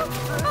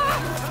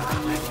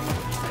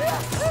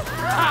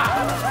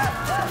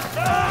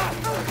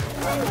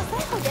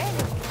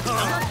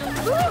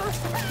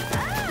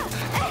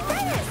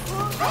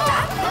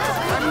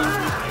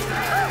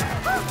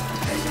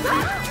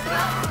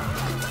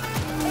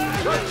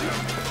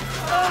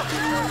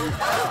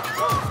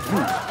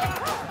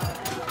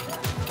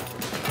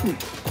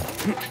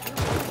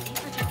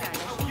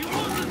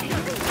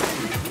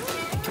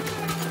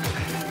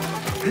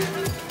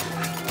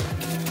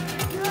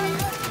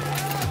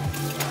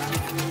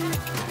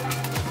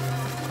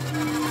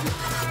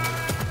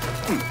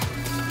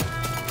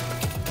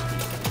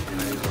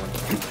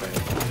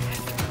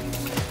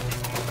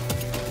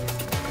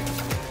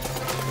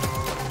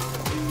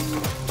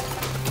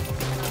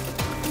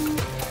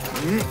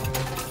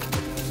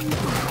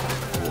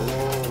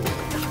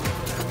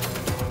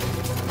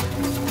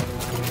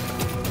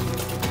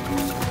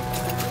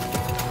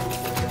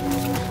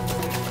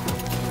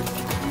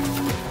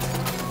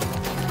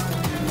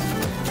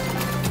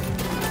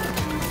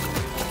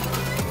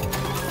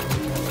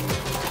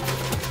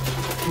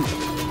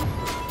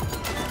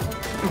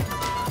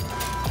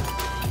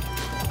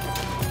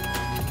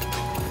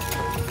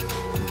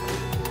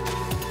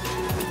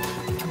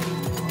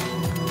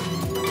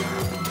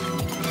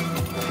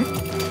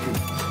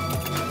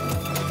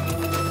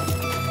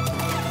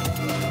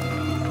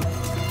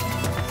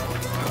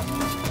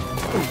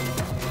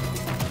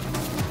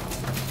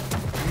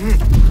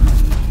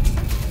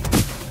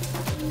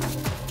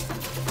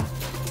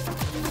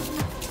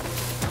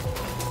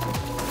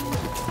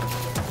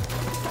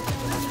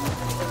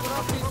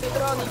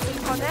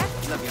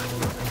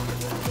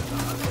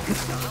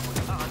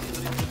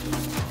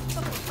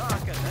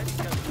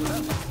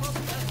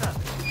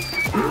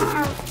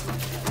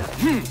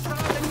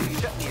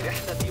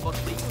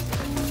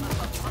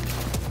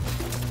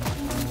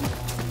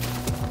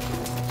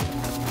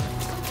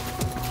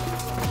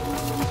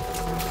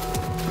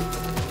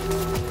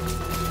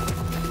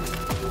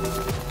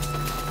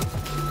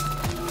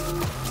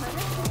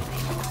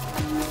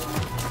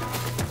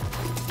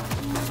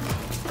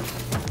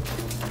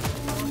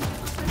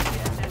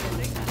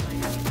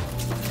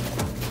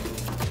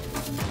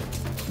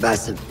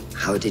 Basim,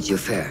 how did you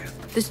fare?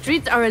 The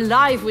streets are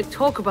alive with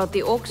talk about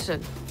the auction.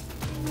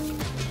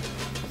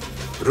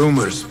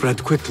 Rumors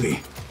spread quickly.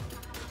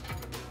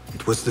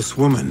 It was this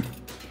woman,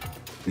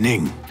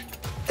 Ning.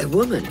 A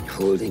woman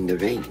holding the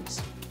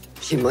reins.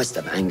 She must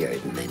have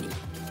angered many.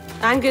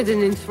 Angered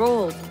and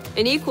enthralled,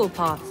 in equal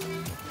parts.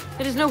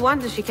 It is no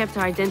wonder she kept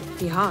her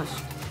identity hush.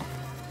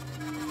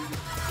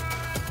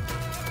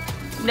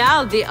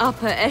 Now the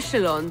upper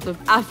echelons of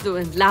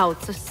affluent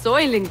louts are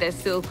soiling their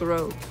silk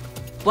robes,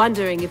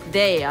 wondering if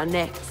they are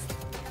next.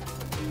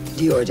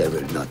 The Order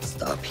will not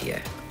stop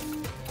here.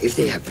 If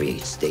they have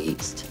reached the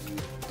east,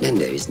 then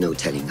there is no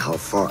telling how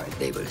far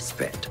they will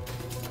spread.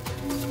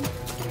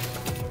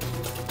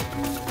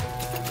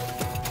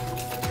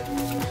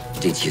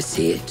 Did you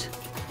see it?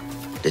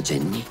 The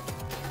Jinni?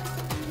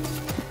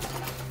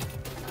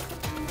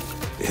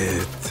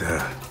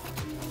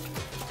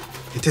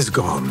 It is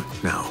gone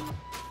now.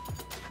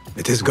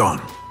 It is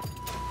gone.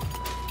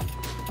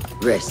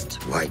 Rest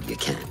while you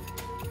can.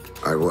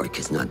 Our work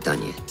is not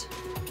done yet.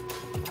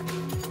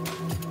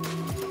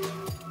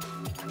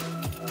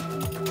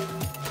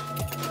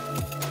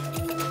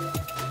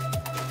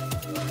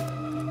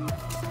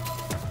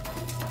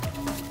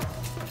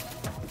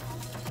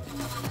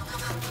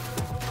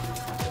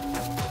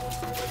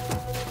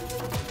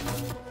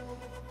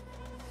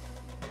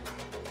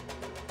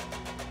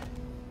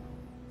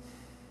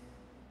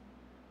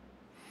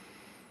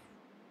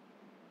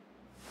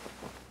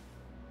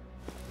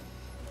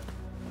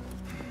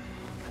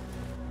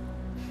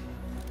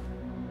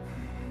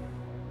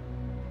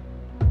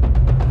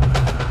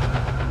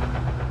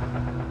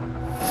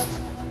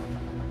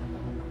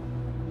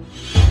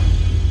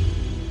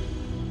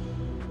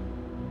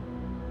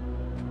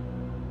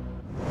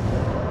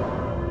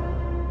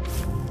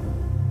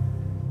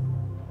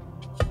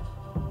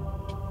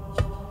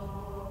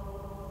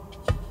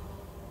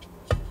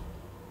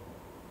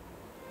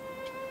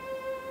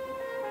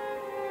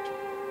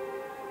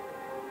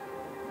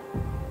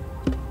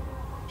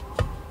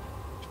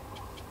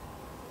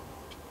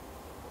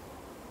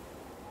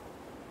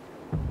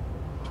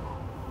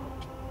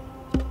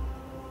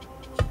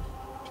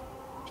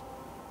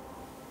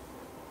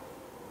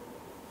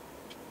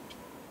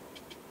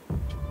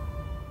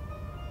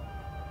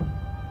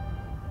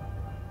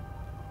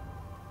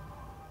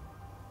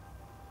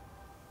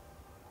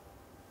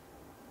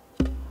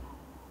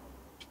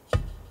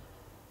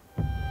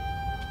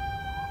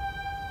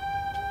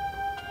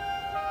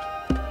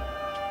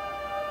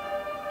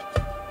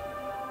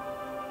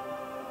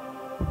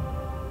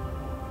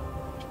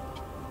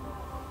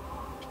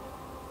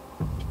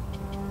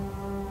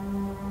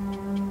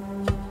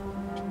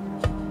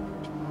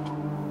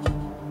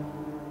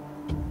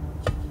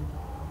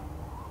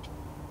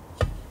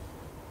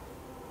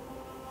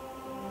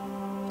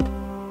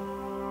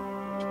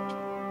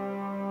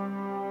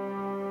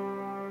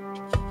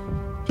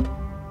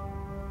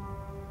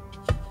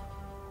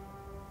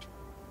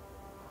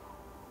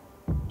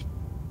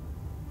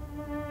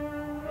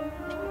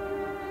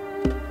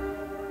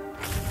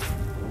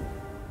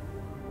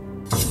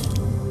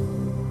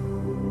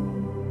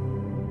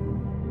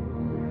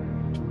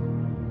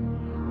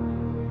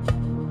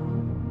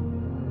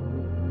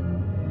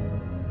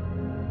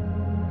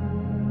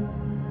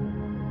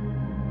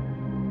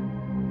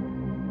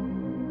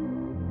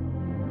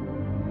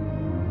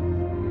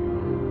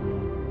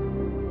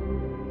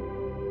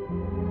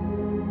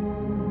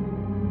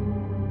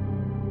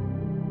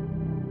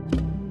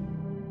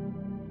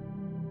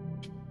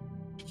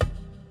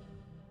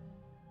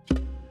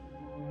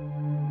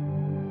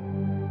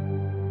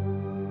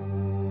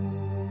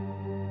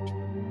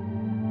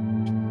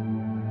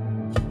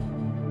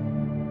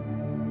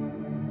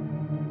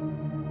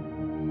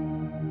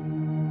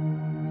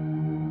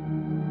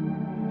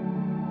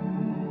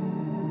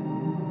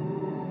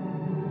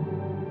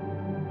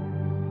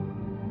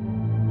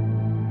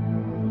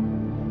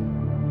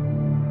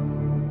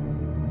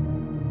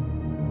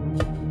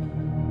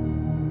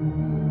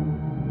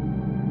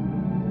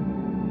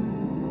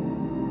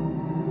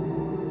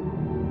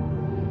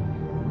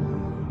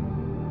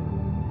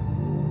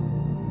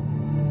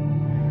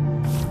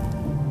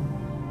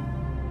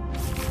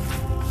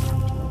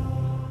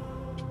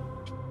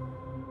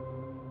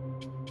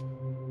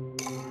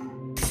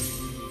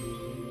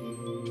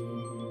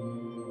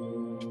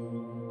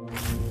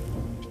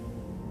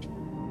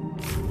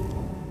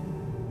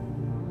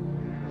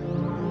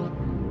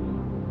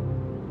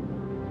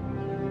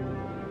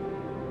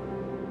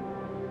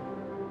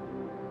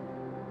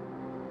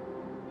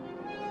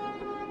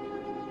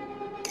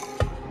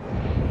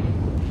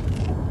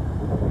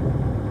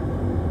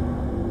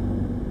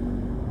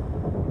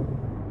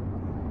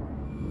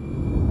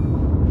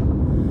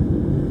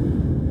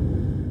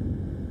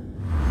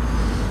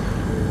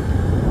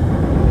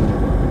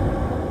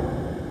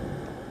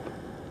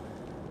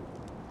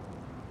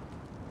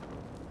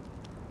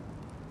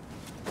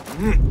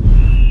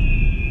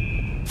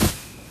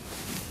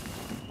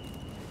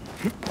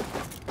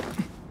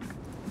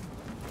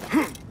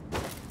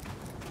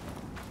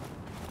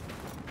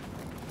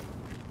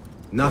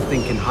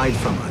 Nothing can hide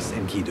from us,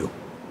 Enkidu.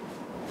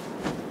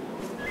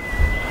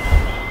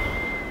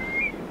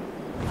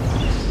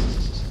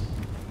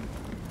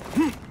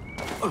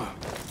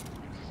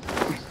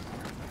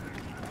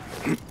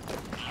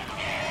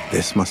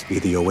 This must be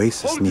the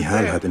oasis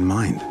Nihal had in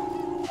mind.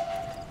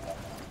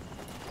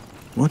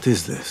 What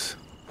is this?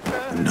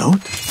 A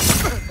note?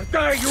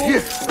 Die,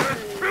 you!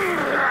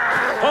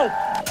 Halt!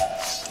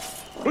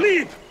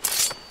 Bleed!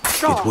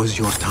 It was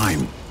your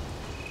time.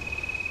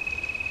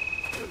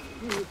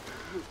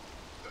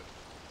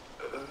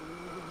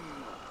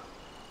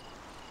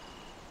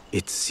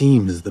 It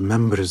seems the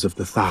members of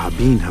the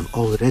Thahabin have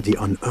already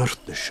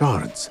unearthed the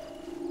shards.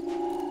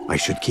 I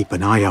should keep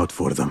an eye out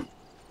for them.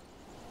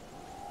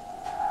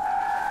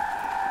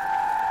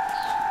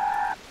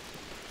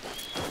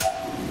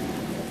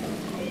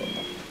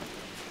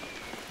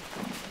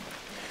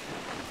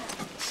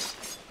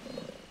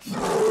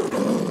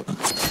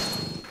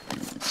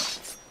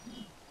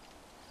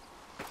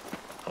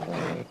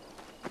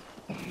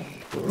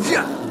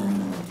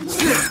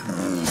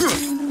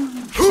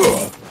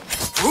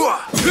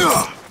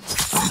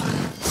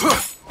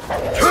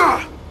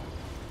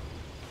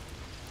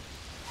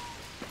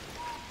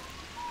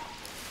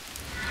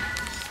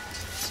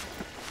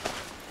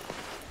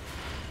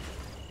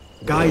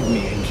 Guide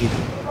me,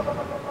 Enkidu.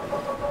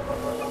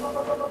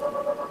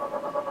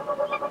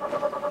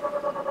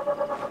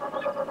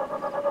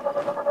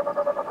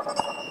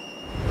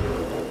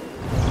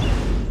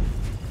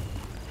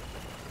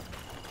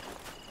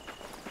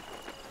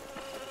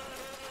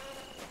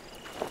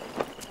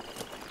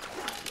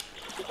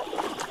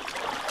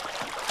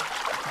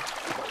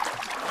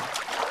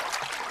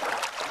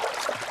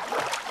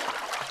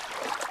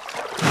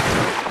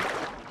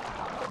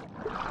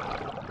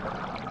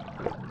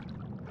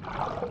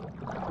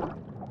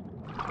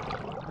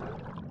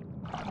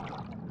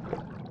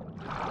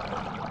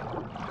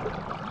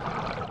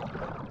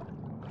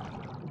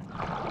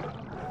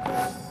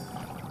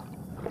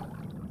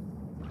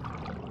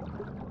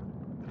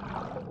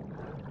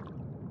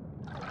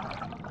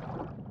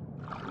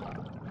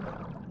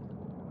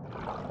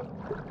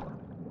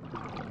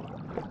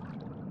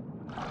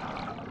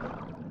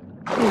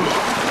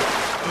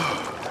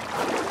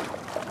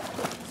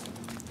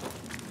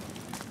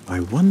 I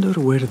wonder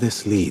where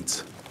this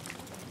leads.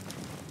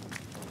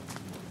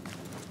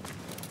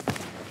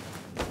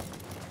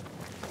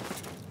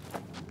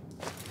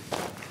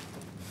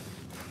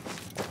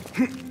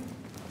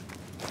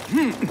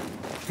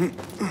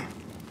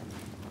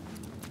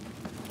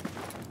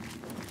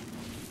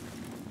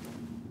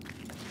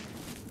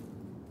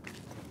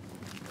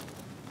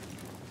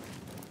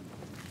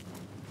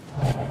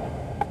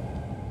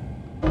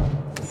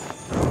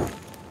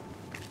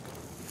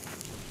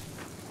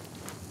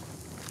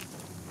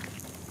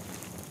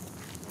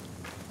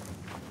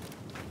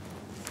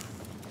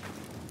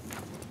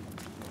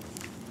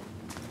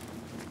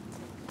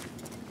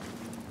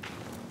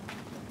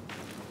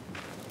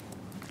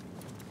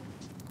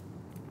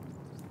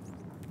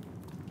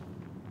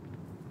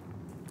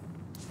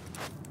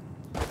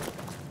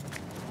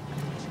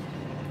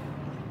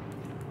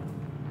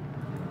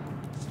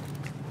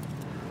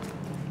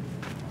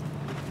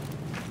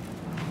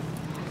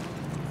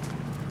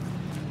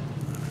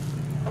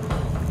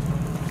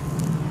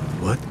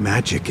 What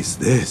magic is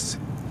this?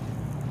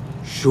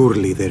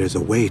 Surely there is a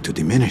way to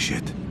diminish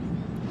it.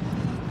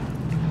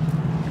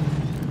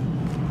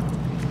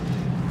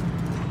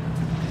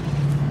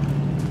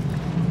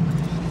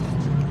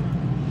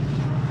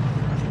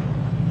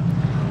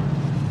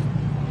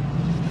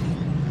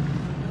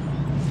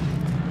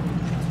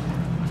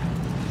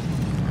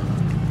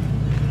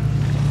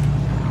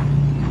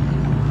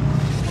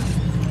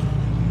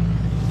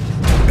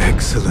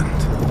 Excellent.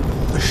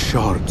 The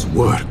shards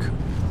work.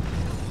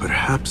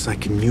 Perhaps I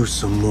can use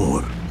some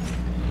more.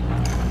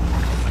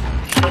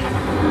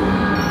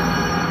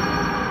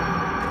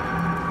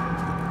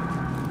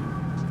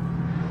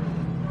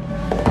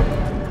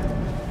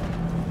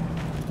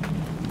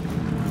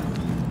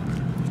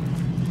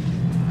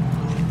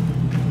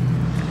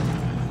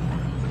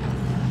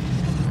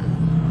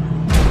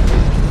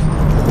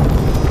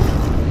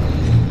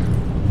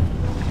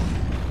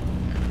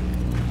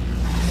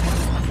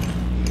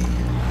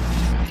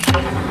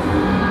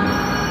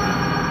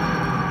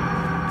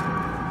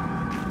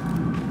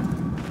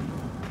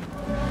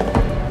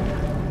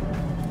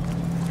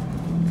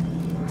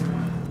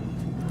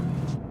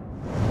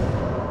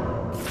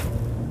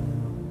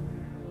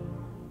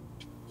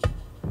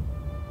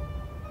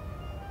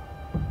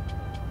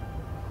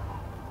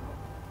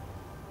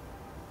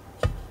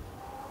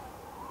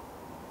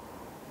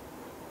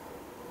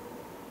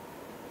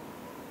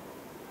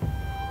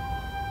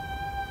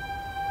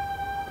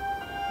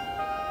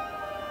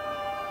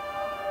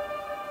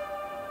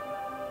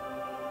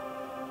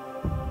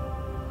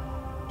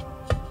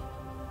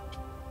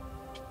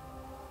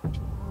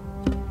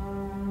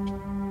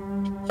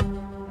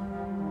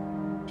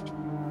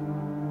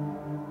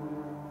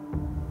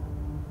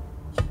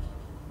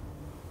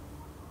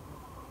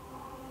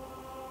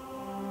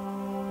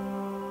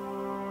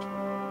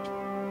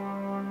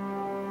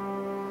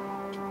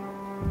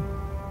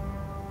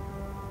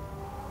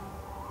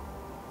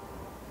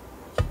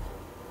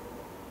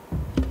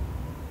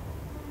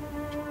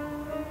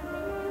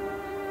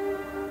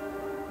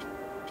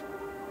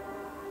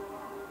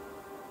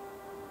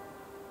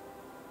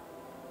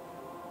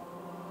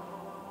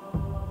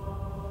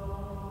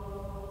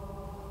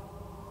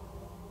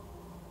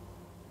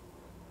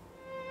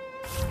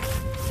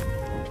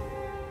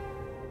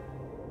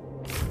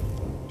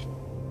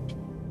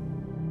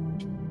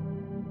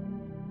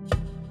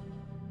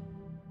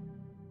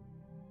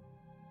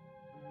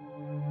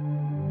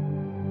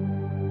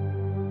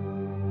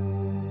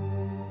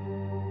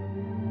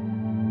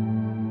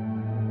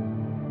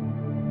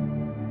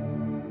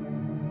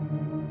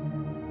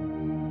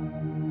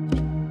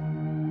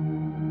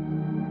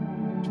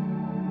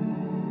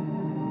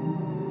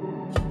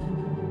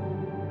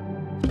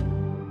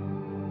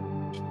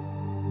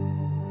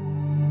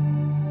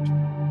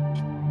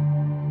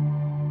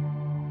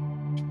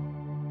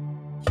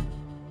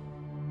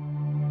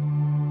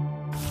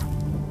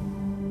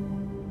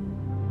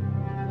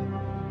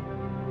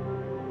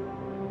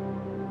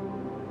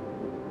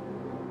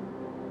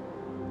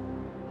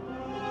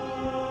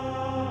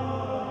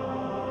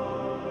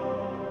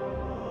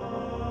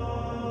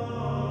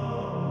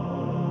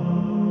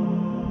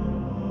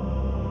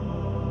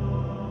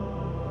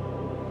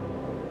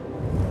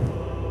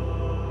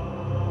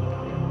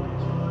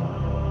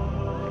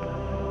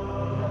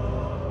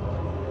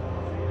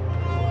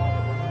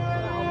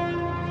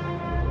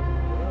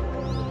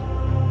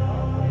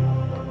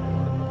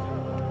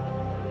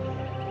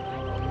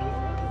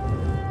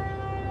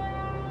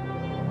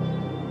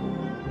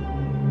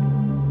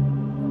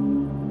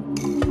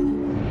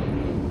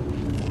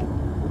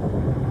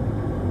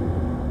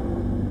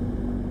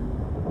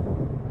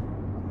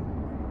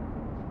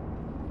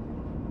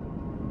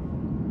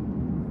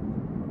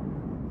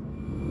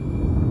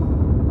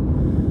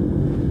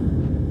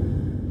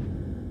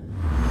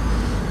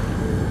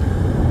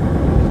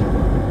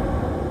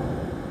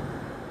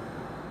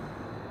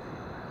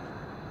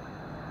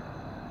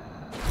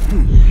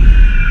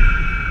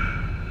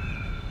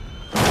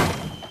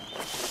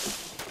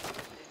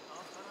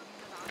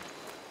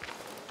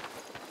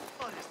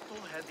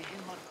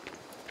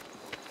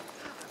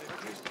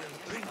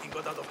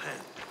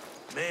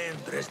 Men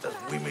dressed as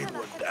women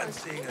were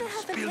dancing and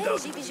إنها في spilled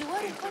out. الثلج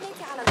بجوار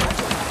القناة على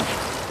الرجل.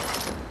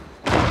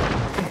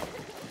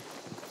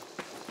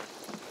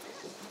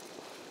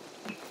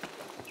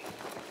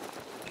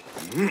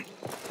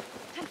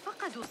 هل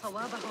فقدوا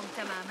صوابهم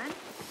تماما؟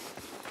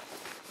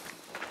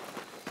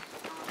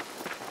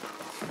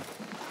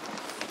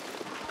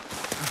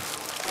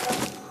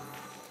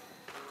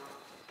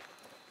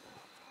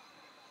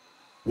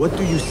 What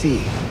do you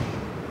see?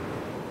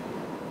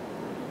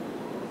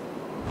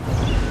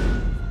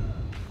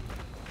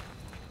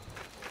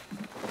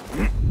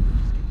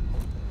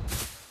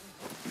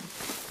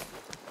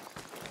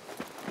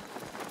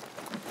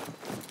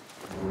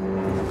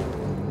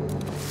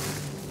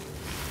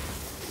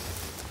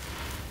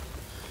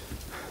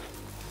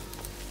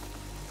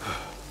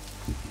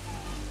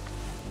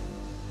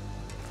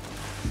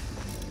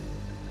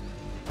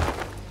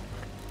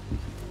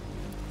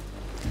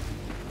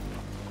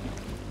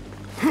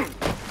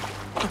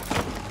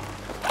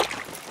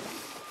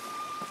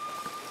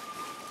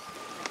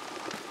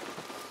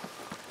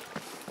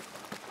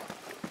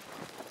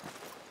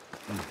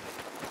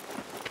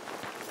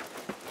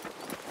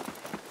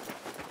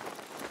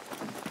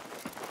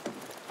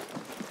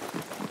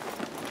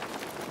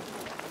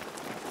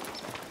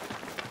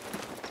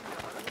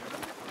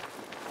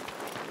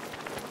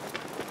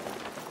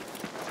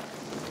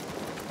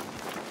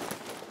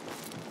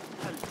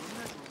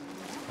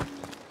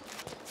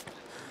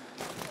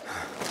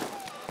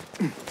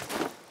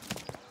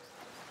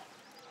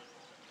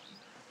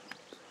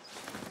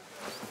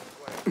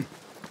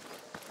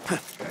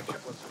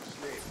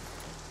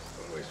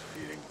 Always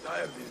feeling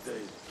tired these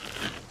days.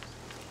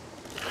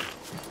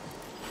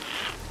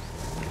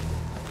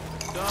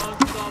 Don't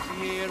stop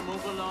here,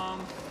 move along.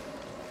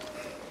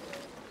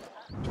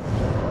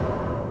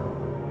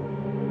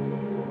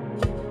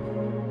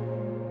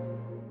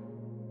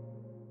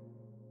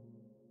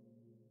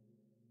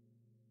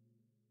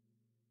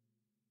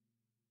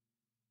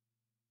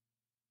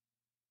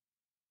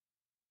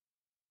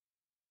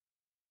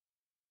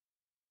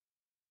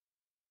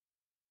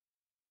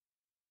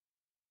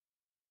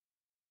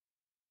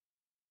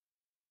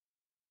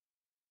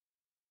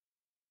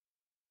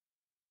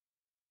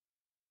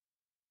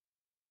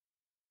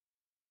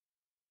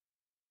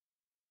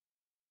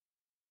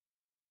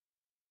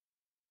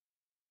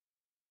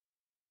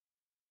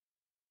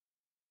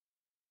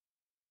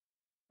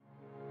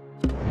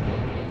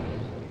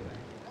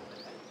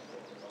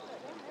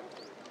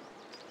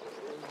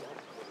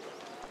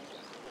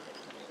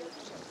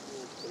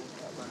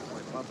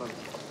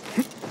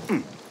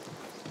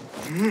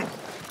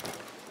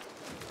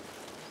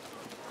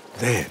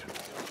 There,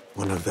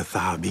 one of the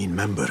Thaabin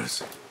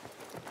members.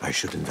 I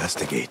should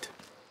investigate.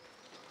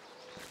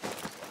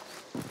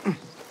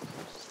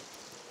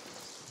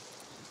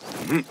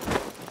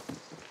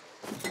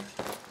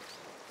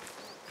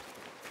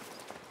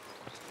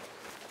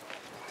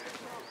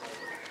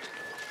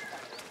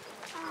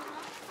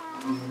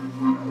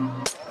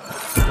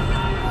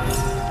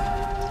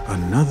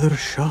 Another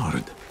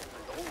shard.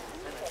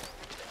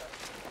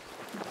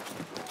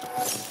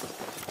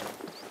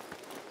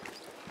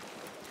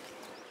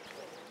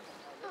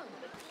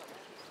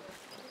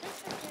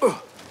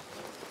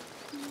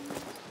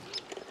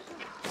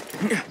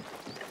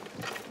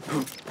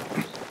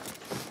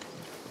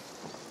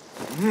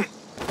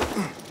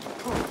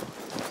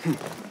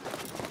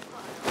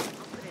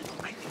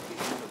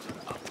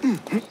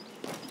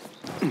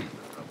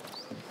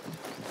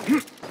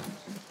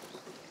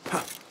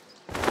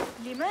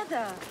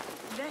 لماذا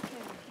ذاك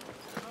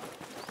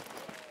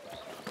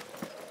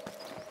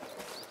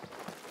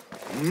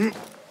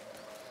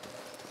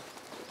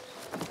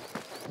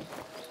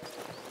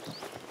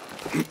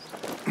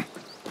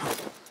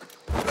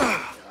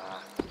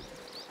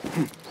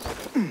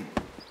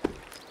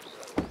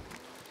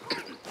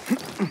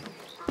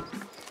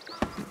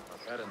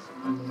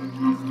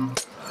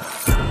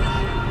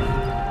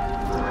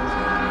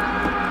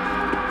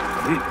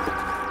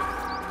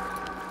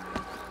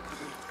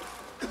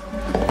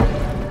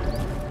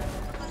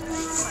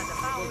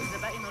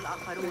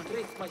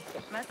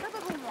ما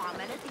سبب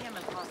معاملتهم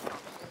الخاصة؟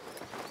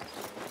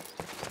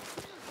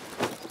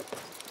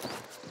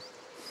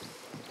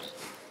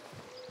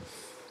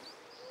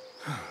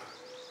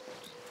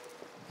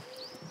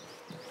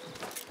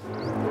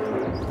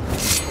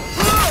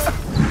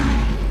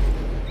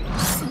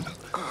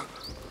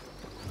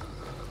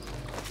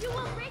 You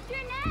will break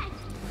your neck!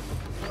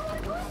 You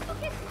are going to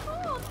get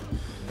cold!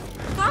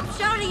 Stop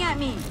shouting at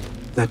me!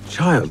 That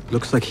child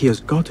looks like he has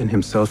gotten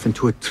himself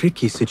into a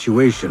tricky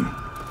situation.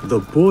 The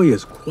boy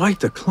is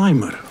quite a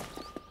climber.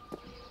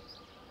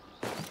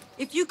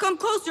 If you come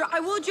closer, I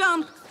will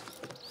jump!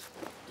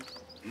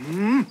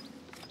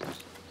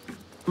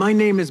 My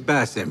name is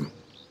Basim,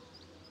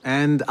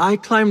 and I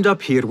climbed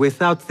up here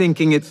without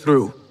thinking it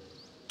through.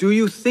 Do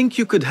you think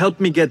you could help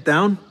me get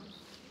down?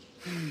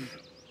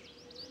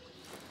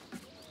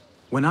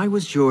 When I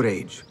was your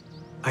age,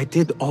 I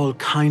did all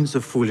kinds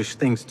of foolish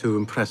things to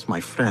impress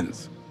my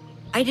friends.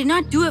 I did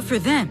not do it for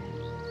them.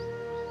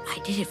 I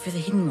did it for the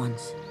hidden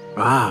ones.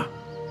 Ah,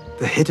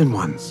 The hidden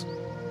ones.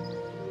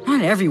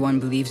 Not everyone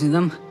believes in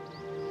them,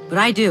 but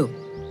I do.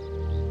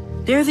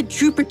 They're the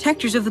true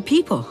protectors of the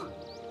people.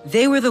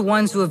 They were the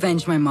ones who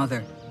avenged my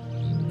mother.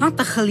 Not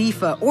the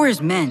Khalifa or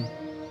his men.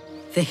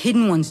 The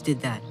hidden ones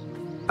did that.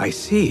 I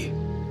see.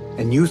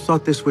 And you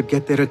thought this would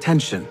get their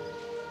attention,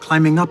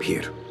 climbing up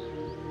here.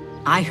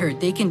 I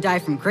heard they can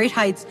dive from great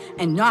heights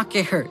and not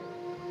get hurt.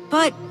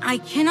 But I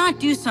cannot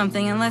do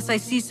something unless I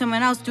see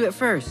someone else do it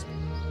first.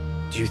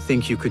 Do you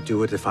think you could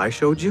do it if I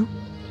showed you?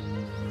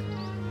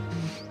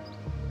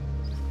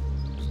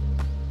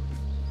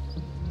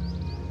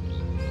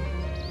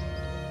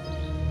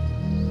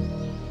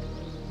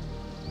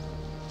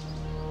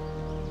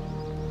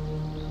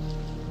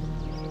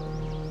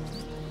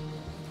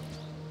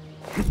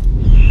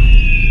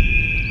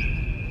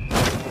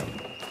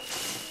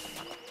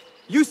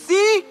 You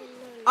see?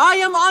 I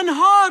am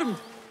unharmed!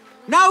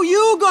 Now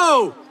you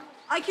go!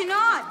 I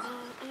cannot!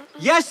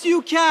 Yes,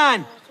 you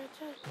can!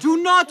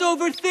 Do not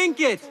overthink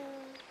it!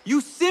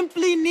 You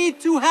simply need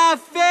to have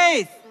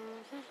faith!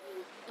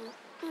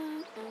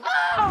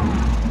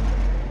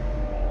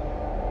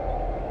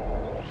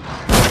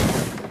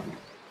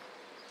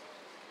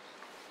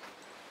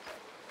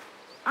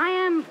 I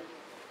am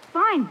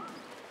fine.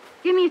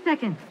 Give me a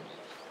second.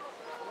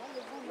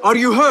 Are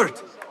you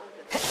hurt?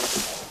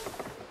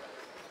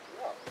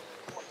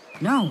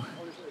 No,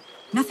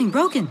 nothing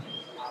broken.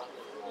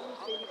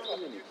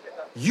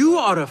 You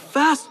are a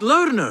fast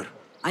learner.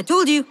 I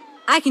told you,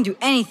 I can do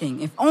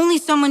anything if only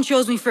someone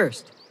shows me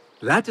first.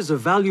 That is a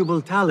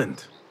valuable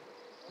talent.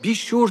 Be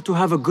sure to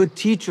have a good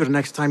teacher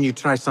next time you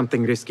try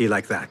something risky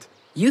like that.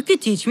 You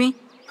could teach me.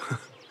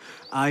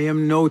 I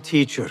am no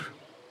teacher.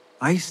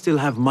 I still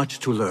have much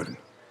to learn.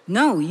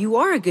 No, you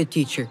are a good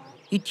teacher.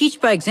 You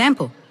teach by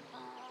example.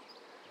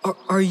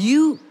 Are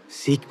you...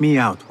 Seek me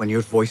out when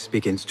your voice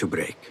begins to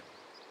break.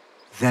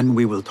 Then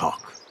we will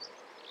talk.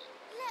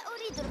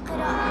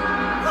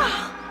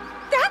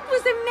 That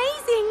was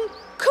amazing!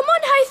 Come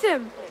on,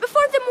 Haytham,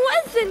 before the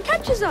muezzin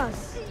catches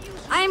us.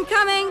 I am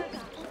coming.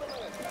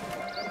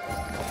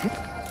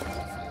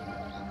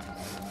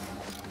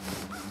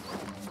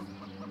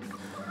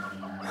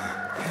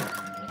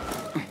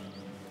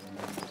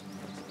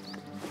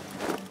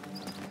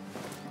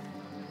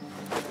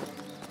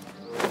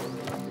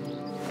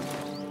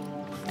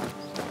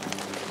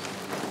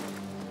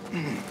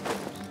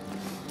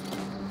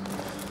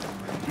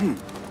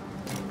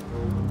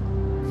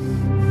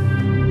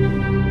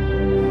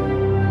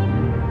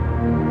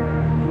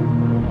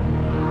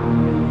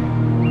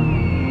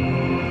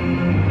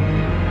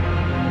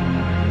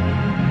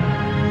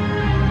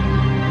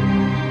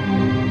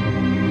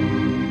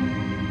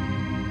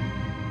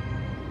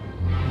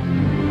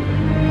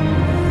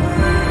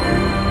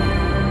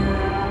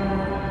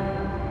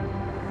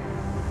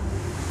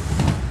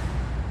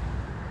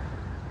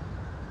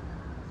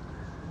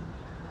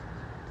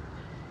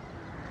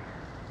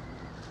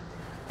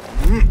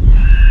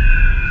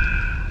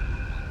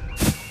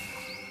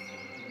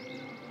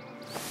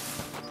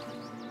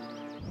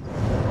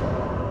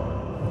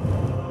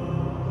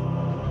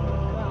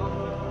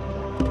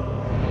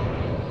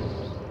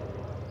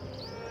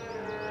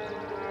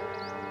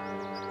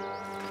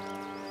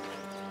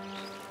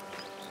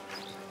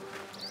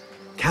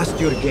 Cast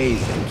your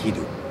gaze,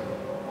 Enkidu.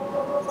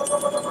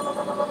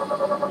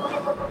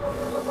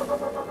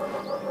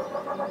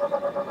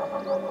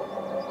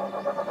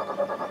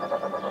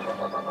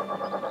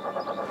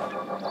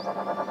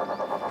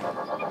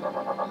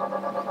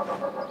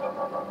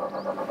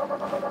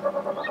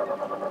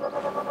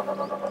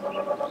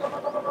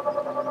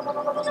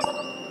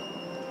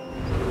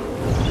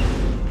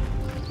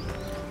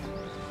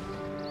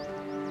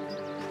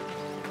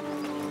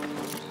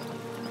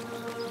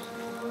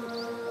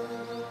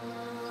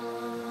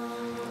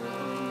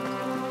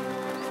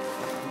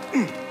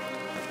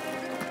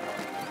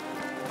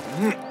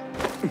 Hmm.